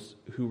those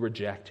who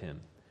reject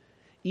Him,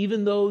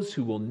 even those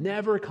who will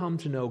never come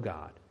to know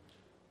God.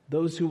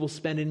 Those who will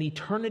spend an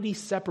eternity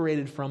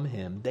separated from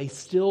Him, they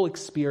still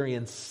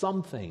experience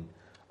something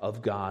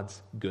of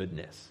God's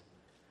goodness.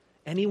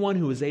 Anyone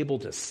who is able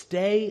to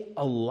stay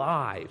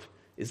alive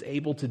is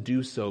able to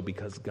do so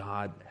because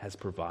God has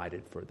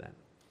provided for them.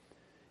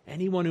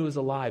 Anyone who is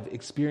alive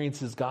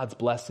experiences God's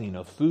blessing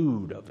of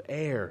food, of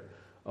air,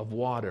 of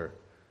water,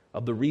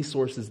 of the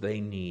resources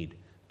they need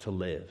to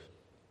live.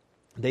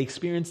 They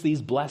experience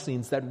these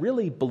blessings that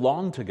really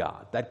belong to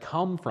God, that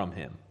come from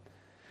Him.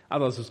 I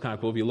thought this was kind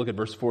of cool. If you look at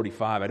verse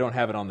 45, I don't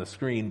have it on the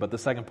screen, but the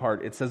second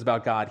part, it says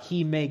about God,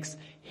 He makes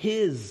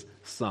His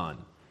sun.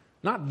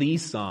 Not the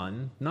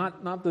sun,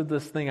 not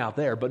this thing out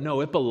there, but no,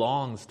 it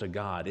belongs to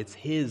God. It's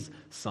His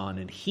sun,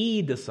 and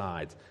He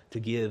decides to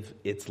give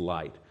its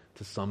light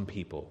to some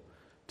people,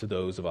 to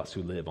those of us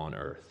who live on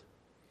earth.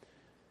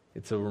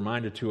 It's a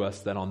reminder to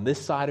us that on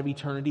this side of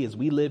eternity, as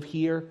we live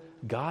here,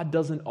 God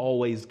doesn't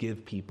always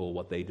give people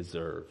what they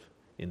deserve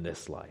in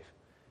this life.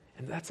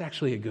 And that's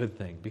actually a good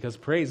thing, because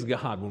praise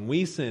God, when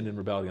we sinned and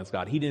rebelled against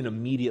God, he didn't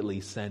immediately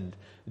send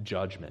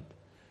judgment.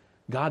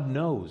 God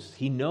knows.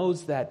 He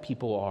knows that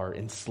people are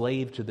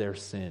enslaved to their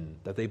sin,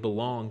 that they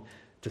belong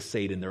to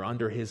Satan. They're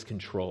under his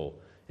control.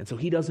 And so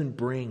he doesn't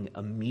bring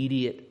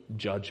immediate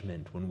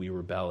judgment when we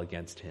rebel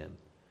against him.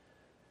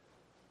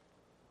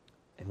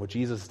 And what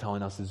Jesus is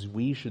telling us is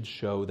we should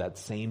show that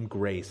same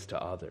grace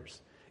to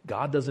others.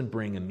 God doesn't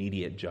bring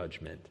immediate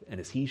judgment. And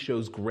as he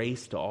shows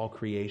grace to all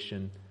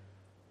creation,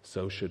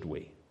 so should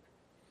we.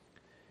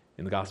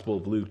 In the Gospel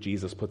of Luke,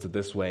 Jesus puts it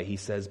this way. He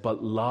says,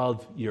 "But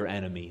love your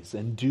enemies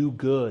and do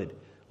good.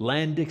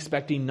 Lend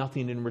expecting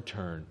nothing in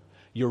return.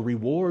 Your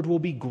reward will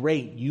be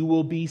great. You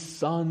will be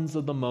sons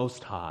of the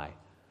Most High.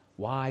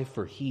 Why?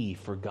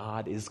 For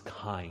God is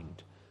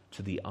kind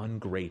to the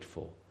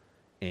ungrateful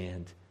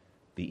and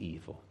the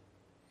evil."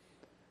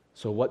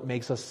 So what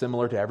makes us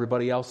similar to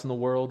everybody else in the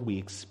world? We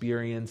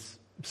experience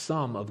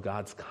some of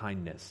God's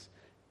kindness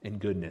and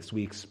goodness.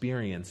 We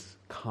experience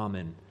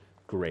common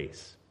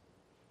grace.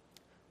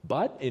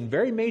 But in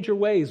very major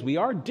ways, we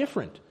are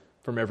different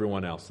from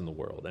everyone else in the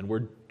world. And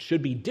we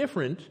should be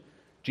different,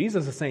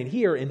 Jesus is saying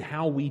here, in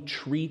how we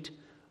treat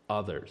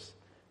others.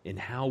 In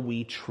how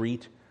we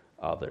treat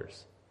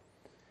others.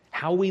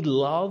 How we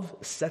love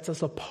sets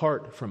us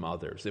apart from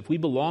others. If we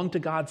belong to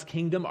God's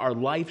kingdom, our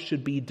life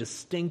should be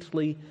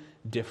distinctly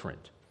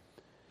different.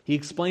 He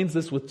explains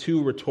this with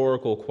two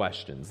rhetorical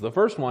questions. The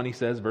first one, he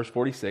says, verse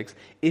 46,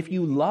 "If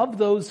you love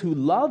those who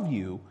love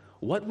you,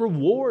 what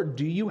reward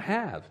do you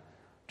have?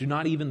 Do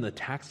not even the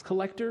tax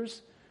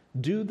collectors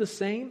do the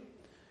same?"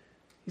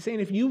 He's saying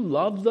if you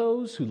love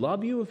those who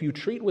love you, if you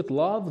treat with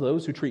love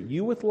those who treat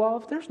you with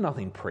love, there's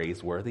nothing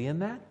praiseworthy in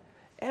that.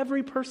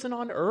 Every person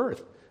on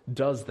earth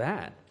does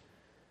that.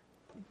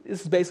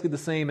 This is basically the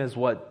same as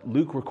what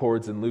Luke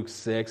records in Luke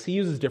 6. He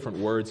uses different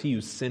words. He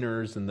uses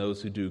sinners and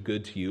those who do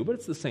good to you, but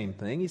it's the same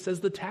thing. He says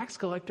the tax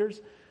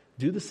collectors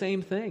do the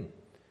same thing.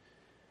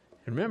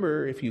 And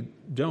remember, if you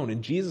don't,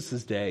 in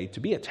Jesus' day, to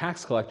be a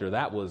tax collector,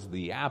 that was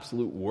the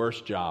absolute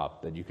worst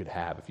job that you could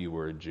have if you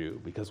were a Jew.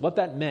 Because what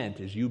that meant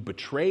is you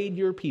betrayed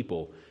your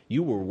people.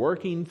 You were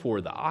working for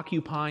the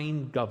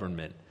occupying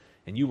government,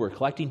 and you were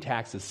collecting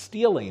taxes,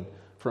 stealing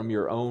from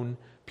your own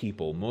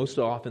people. Most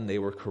often they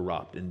were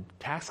corrupt, and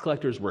tax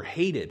collectors were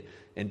hated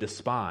and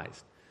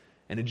despised.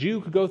 And a Jew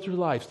could go through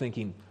life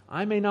thinking,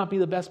 I may not be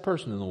the best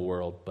person in the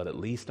world, but at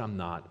least I'm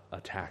not a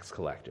tax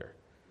collector.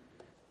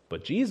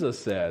 But Jesus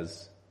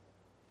says,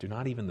 do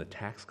not even the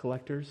tax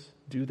collectors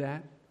do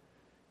that?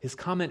 His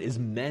comment is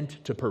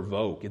meant to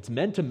provoke. It's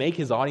meant to make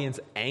his audience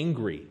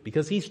angry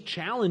because he's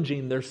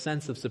challenging their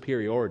sense of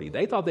superiority.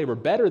 They thought they were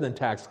better than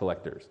tax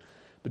collectors.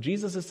 But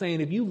Jesus is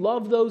saying, if you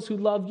love those who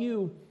love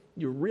you,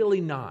 you're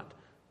really not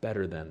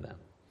better than them.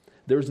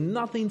 There's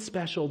nothing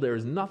special,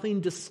 there's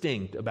nothing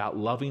distinct about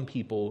loving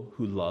people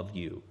who love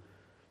you.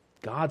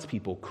 God's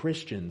people,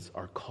 Christians,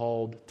 are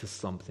called to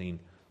something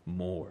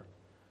more.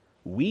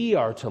 We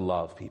are to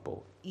love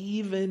people,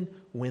 even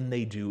when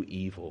they do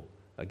evil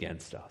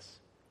against us.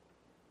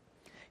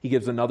 He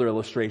gives another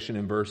illustration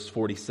in verse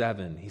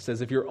 47. He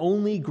says, if you're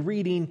only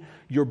greeting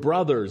your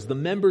brothers, the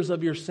members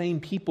of your same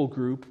people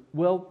group,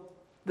 well,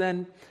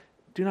 then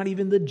do not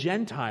even the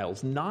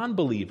Gentiles,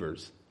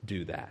 non-believers,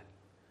 do that.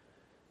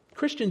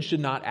 Christians should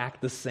not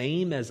act the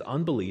same as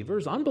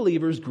unbelievers.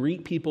 Unbelievers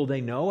greet people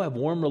they know, have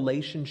warm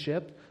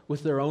relationship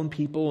with their own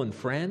people and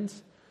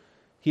friends.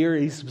 Here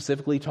he's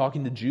specifically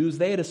talking to Jews.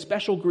 They had a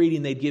special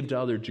greeting they'd give to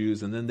other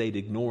Jews, and then they'd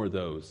ignore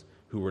those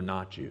who were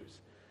not Jews.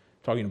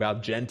 Talking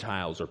about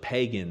Gentiles or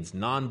pagans,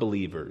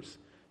 non-believers.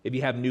 If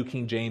you have New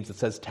King James, it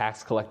says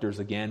tax collectors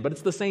again, but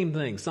it's the same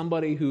thing.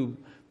 Somebody who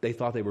they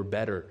thought they were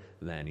better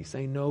than. He's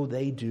saying, no,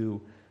 they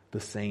do the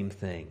same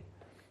thing.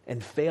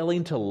 And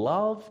failing to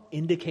love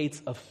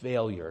indicates a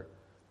failure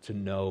to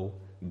know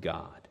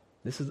God.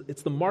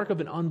 It's the mark of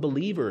an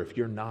unbeliever if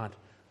you're not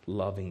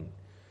loving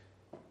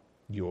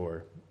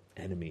your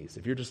enemies.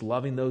 If you're just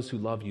loving those who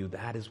love you,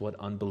 that is what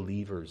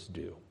unbelievers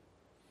do.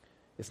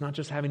 It's not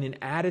just having an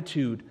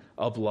attitude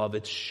of love,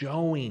 it's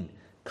showing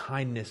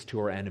kindness to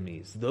our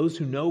enemies. Those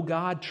who know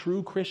God,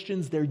 true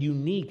Christians, they're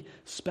unique,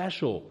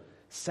 special,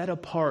 set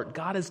apart.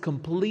 God has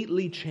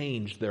completely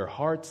changed their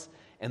hearts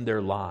and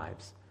their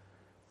lives.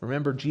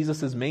 Remember,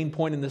 Jesus' main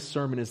point in this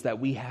sermon is that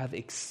we have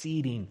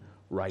exceeding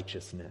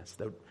righteousness.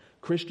 That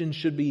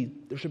Christians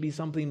there should be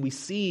something we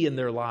see in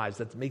their lives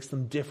that makes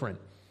them different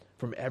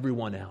from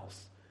everyone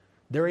else.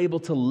 They're able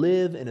to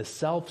live in a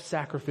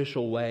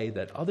self-sacrificial way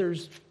that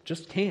others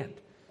just can't.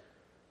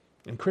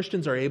 And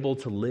Christians are able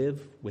to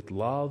live with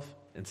love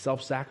and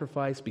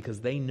self-sacrifice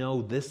because they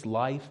know this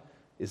life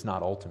is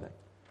not ultimate.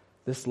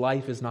 This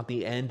life is not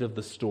the end of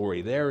the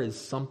story. There is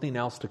something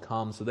else to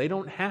come, so they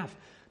don't have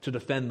to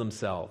defend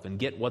themselves and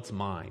get what's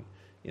mine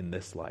in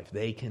this life.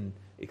 They can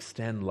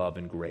extend love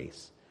and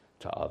grace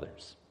to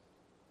others.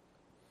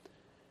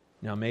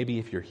 Now, maybe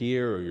if you're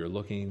here or you're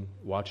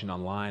watching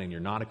online and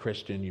you're not a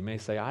Christian, you may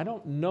say, I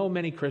don't know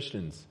many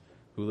Christians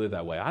who live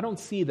that way. I don't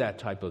see that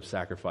type of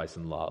sacrifice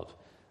and love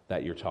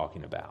that you're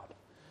talking about.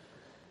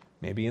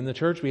 Maybe in the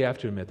church we have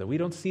to admit that we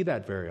don't see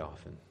that very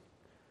often.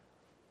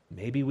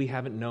 Maybe we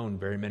haven't known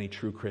very many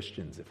true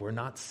Christians. If we're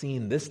not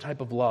seeing this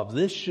type of love,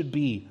 this should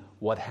be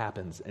what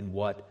happens and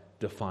what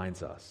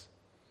defines us.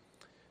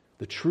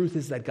 The truth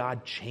is that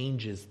God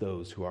changes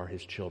those who are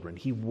his children.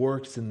 He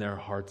works in their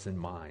hearts and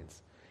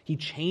minds. He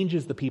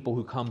changes the people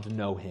who come to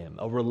know him.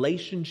 A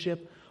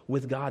relationship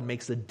with God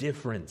makes a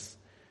difference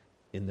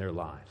in their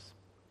lives.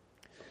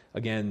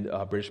 Again,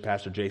 British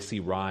pastor J.C.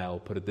 Ryle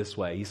put it this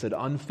way. He said,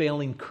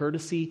 unfailing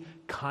courtesy,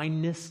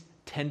 kindness,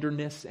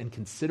 tenderness, and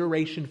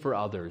consideration for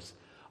others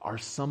are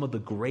some of the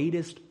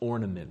greatest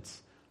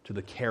ornaments to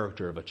the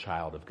character of a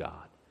child of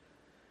God.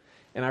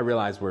 And I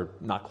realize we're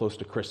not close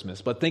to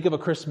Christmas, but think of a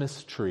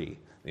Christmas tree.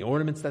 The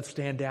ornaments that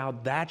stand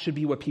out, that should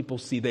be what people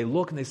see. They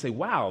look and they say,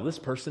 wow, this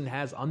person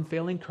has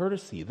unfailing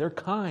courtesy. They're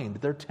kind,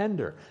 they're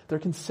tender, they're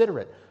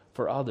considerate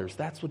for others.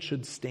 That's what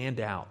should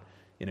stand out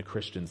in a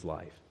Christian's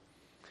life.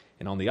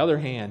 And on the other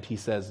hand, he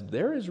says,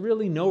 there is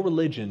really no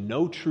religion,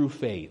 no true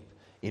faith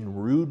in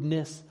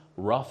rudeness,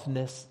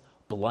 roughness,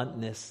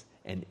 bluntness,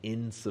 and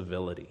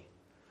incivility.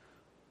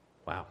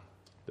 Wow,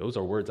 those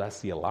are words I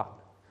see a lot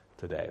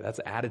today. That's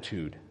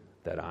attitude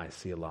that I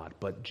see a lot.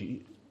 But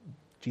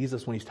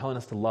Jesus, when he's telling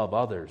us to love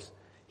others,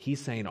 he's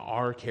saying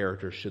our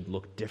character should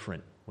look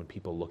different when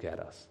people look at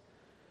us.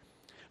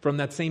 From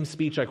that same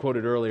speech I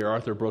quoted earlier,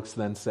 Arthur Brooks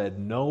then said,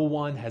 no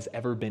one has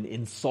ever been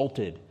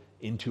insulted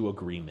into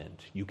agreement.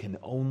 You can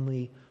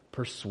only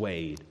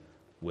persuade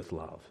with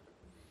love.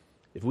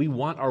 If we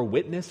want our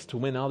witness to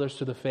win others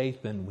to the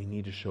faith, then we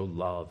need to show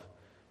love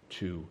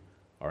to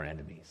our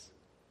enemies.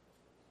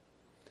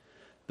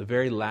 The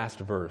very last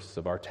verse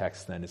of our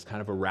text then is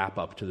kind of a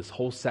wrap-up to this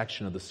whole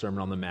section of the Sermon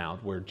on the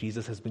Mount where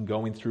Jesus has been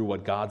going through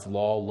what God's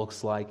law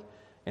looks like.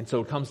 And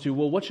so it comes to,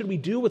 well, what should we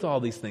do with all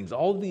these things?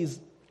 All of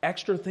these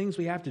extra things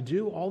we have to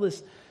do? All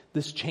this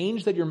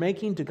change that you're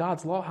making to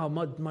God's law, how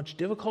much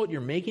difficult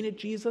you're making it,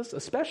 Jesus?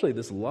 Especially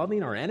this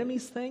loving our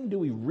enemies thing. Do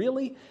we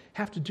really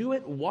have to do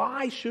it?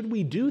 Why should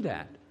we do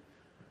that?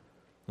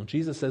 Well,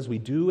 Jesus says we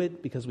do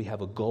it because we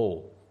have a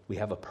goal. We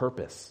have a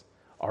purpose.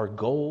 Our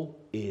goal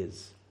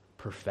is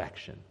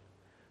perfection.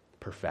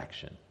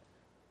 Perfection.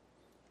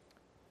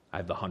 I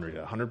have the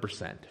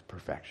 100%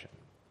 perfection.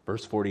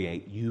 Verse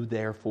 48, you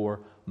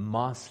therefore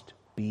must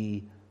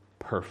be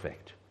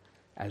perfect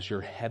as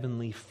your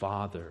heavenly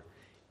Father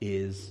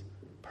is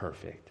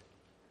perfect.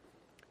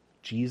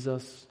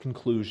 Jesus'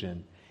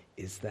 conclusion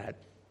is that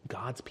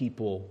God's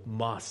people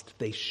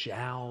they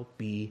shall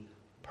be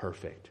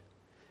perfect.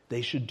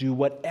 They should do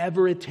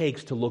whatever it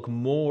takes to look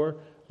more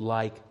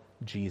like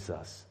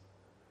Jesus.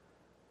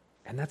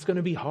 And that's going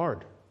to be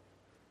hard.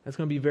 That's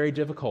going to be very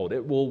difficult.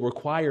 It will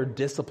require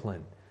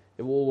discipline.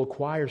 It will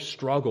require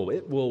struggle.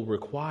 It will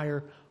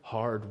require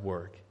hard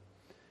work.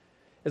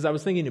 As I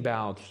was thinking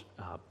about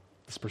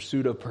this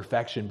pursuit of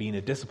perfection being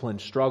a discipline,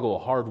 struggle,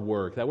 hard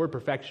work, that word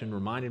perfection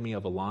reminded me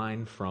of a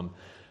line from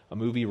a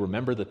movie,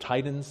 Remember the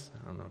Titans.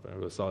 I don't know if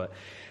anyone saw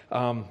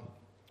that.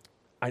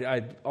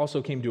 I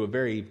also came to a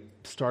very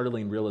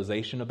startling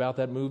realization about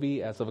that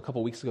movie. As of a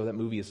couple weeks ago, that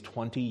movie is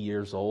 20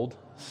 years old,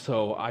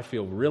 so I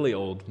feel really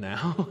old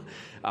now.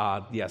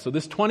 So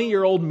this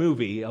 20-year-old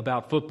movie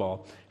about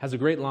football has a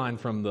great line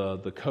from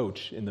the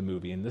coach in the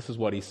movie, and this is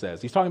what he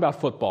says. He's talking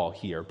about football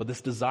here, but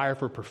this desire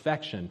for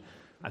perfection,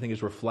 I think,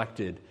 is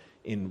reflected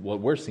in what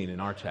we're seeing in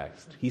our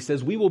text. He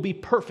says, we will be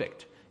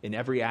perfect in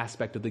every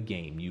aspect of the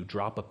game. You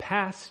drop a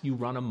pass, you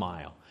run a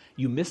mile.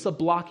 You miss a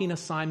blocking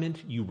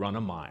assignment, you run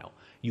a mile.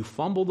 You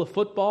fumble the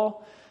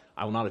football,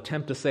 I will not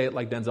attempt to say it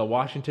like Denzel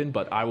Washington,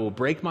 but I will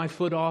break my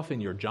foot off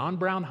in your John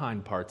Brown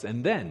hind parts,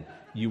 and then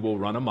you will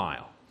run a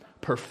mile.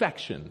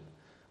 Perfection.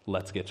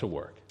 Let's get to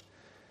work.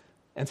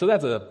 And so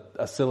that's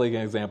a silly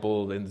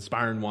example, an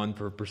inspiring one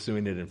for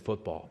pursuing it in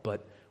football.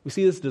 But we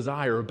see this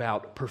desire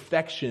about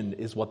perfection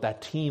is what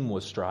that team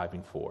was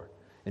striving for.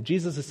 And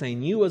Jesus is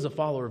saying, you as a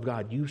follower of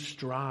God, you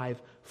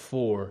strive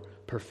for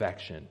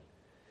perfection.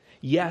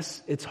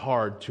 Yes, it's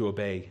hard to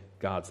obey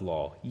God's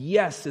law.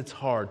 Yes, it's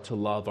hard to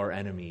love our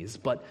enemies,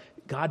 but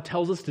God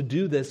tells us to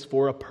do this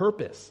for a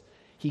purpose.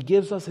 He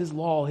gives us his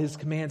law, his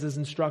commands, his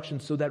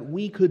instructions so that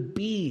we could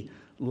be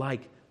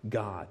like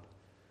God.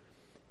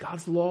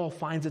 God's law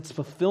finds its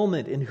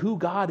fulfillment in who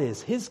God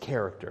is, his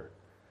character.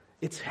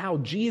 It's how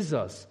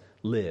Jesus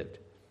lived.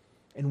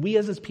 And we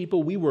as his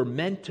people, we were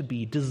meant to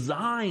be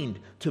designed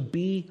to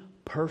be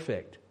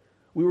perfect.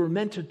 We were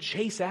meant to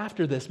chase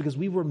after this because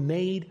we were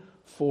made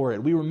for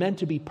it. We were meant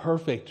to be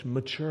perfect,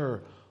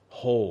 mature,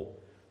 whole.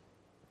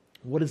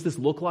 What does this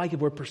look like if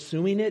we're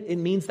pursuing it? It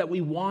means that we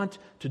want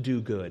to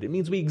do good. It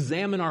means we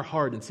examine our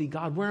heart and see,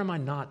 God, where am I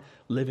not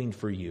living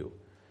for you?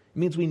 It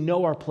means we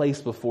know our place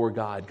before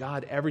God.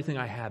 God, everything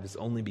I have is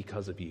only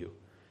because of you.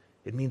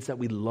 It means that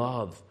we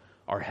love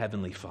our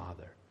Heavenly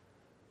Father.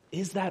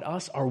 Is that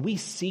us? Are we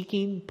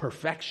seeking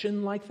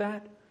perfection like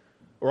that?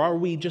 Or are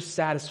we just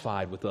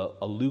satisfied with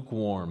a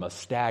lukewarm, a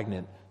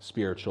stagnant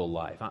spiritual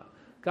life?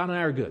 God and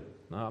I are good.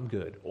 I'm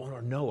good.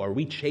 Or no, are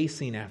we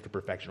chasing after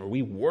perfection? Are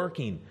we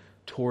working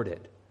toward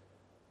it?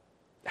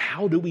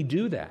 How do we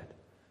do that?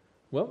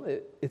 Well,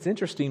 it's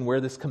interesting where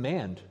this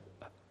command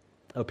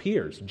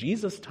appears.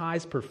 Jesus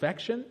ties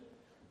perfection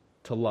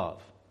to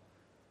love.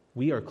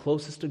 We are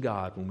closest to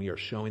God when we are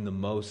showing the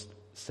most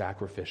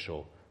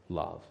sacrificial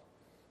love.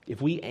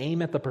 If we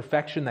aim at the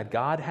perfection that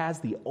God has,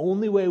 the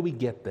only way we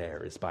get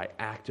there is by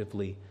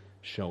actively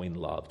showing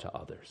love to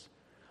others.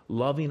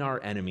 Loving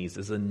our enemies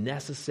is a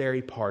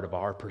necessary part of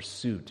our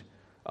pursuit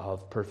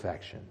of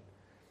perfection.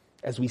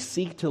 As we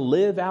seek to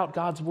live out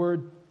God's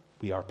word,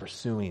 we are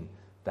pursuing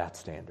that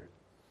standard.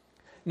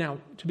 Now,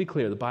 to be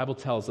clear, the Bible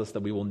tells us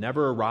that we will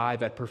never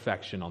arrive at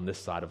perfection on this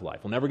side of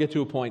life. We'll never get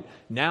to a point,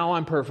 now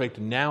I'm perfect,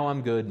 now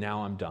I'm good,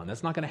 now I'm done.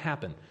 That's not going to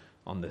happen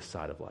on this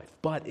side of life.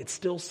 But it's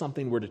still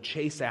something we're to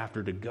chase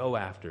after, to go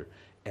after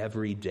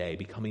every day,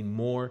 becoming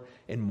more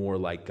and more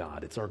like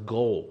God. It's our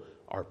goal,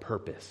 our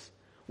purpose.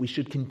 We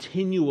should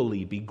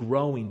continually be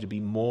growing to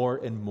be more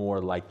and more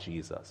like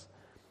Jesus.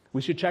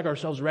 We should check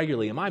ourselves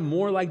regularly. Am I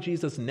more like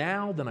Jesus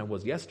now than I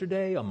was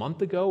yesterday, a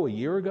month ago, a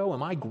year ago?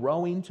 Am I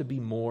growing to be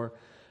more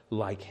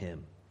like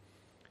him?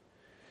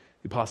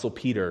 The Apostle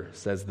Peter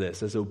says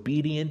this, as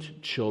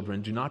obedient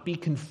children, do not be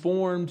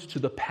conformed to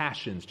the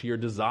passions, to your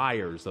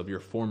desires of your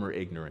former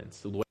ignorance,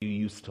 the way you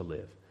used to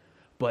live.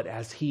 But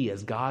as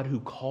God who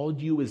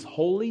called you is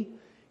holy,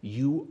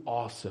 you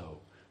also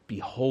be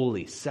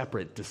holy,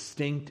 separate,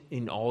 distinct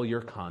in all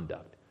your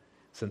conduct.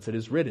 Since it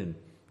is written,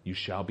 you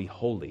shall be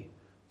holy,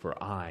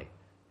 for I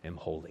am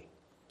holy.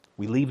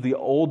 We leave the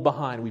old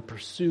behind. We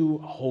pursue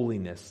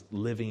holiness,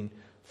 living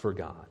for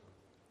God.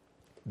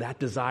 That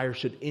desire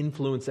should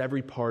influence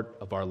every part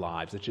of our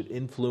lives. It should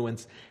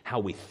influence how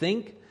we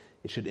think.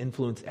 It should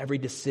influence every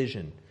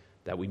decision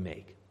that we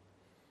make.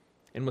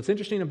 And what's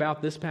interesting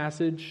about this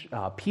passage,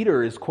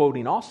 Peter is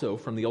quoting also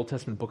from the Old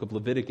Testament book of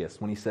Leviticus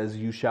when he says,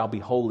 you shall be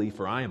holy,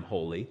 for I am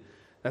holy.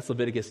 That's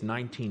Leviticus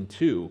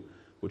 19:2,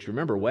 which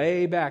remember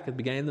way back at the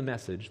beginning of the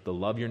message, the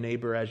love your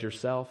neighbor as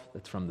yourself,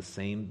 that's from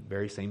the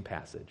very same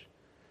passage.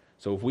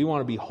 So if we want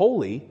to be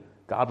holy,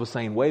 God was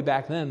saying way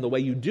back then, the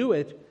way you do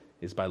it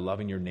is by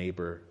loving your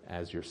neighbor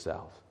as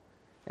yourself.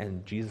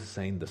 And Jesus is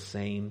saying the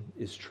same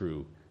is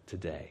true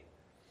today.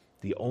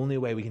 The only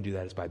way we can do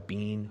that is by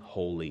being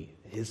holy.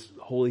 His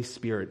Holy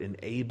Spirit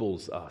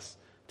enables us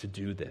to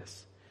do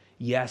this.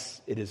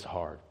 Yes, it is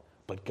hard,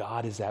 but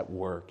God is at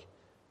work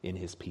in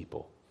his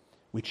people.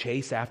 We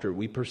chase after it.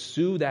 We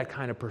pursue that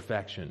kind of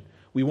perfection.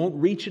 We won't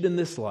reach it in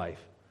this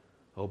life.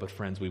 Oh, but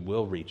friends, we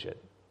will reach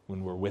it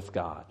when we're with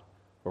God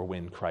or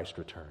when Christ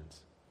returns.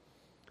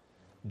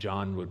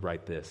 John would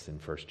write this in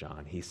 1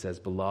 John. He says,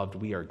 beloved,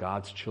 we are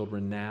God's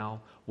children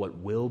now. What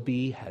will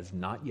be has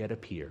not yet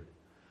appeared.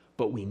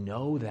 But we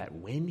know that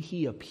when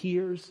he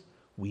appears,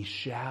 we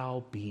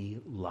shall be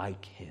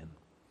like him,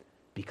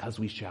 because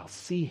we shall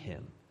see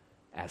him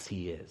as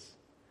he is.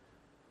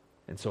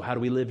 And so how do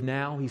we live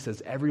now? He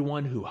says,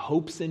 everyone who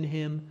hopes in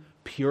him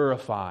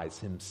purifies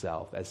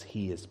himself as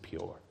he is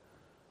pure.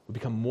 We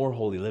become more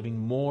holy, living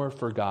more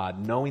for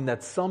God, knowing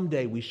that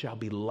someday we shall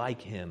be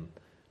like him,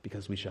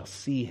 because we shall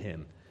see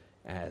him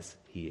as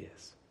he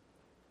is.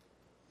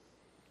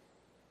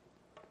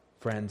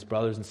 Friends,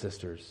 brothers and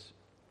sisters,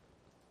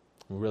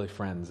 we're really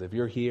friends. If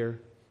you're here,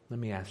 let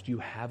me ask, do you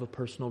have a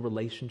personal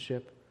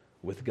relationship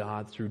with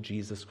God through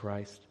Jesus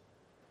Christ?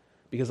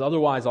 Because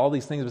otherwise, all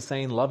these things we're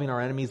saying, loving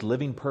our enemies,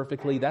 living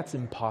perfectly, that's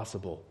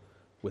impossible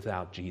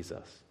without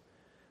Jesus.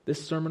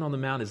 This Sermon on the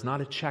Mount is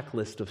not a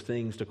checklist of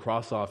things to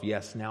cross off,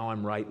 yes, now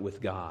I'm right with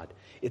God.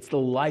 It's the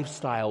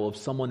lifestyle of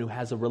someone who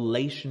has a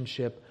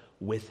relationship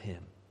with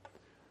him. So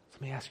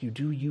let me ask you,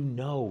 do you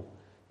know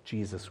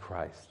Jesus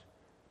Christ?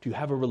 Do you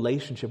have a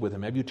relationship with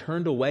him? Have you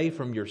turned away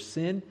from your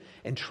sin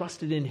and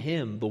trusted in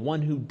him, the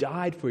one who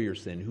died for your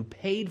sin, who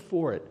paid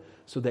for it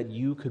so that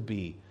you could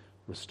be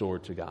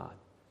restored to God?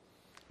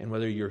 And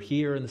whether you're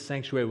here in the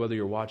sanctuary, whether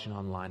you're watching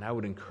online, I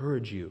would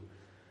encourage you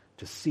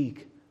to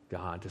seek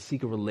God, to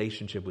seek a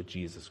relationship with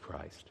Jesus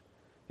Christ.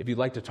 If you'd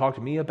like to talk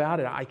to me about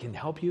it, I can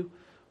help you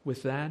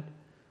with that.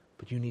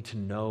 But you need to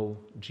know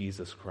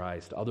Jesus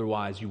Christ.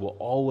 Otherwise, you will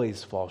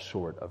always fall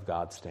short of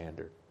God's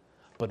standard.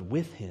 But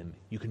with him,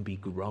 you can be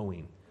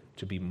growing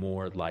to be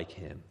more like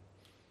him.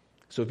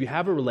 So if you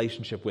have a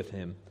relationship with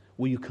him,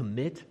 will you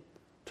commit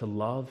to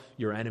love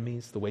your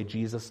enemies the way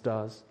Jesus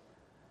does?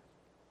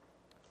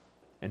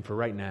 And for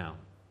right now,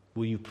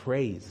 will you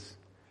praise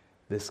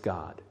this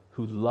God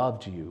who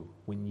loved you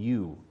when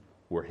you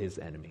were his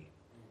enemy?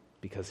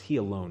 Because he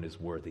alone is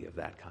worthy of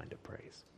that kind of praise.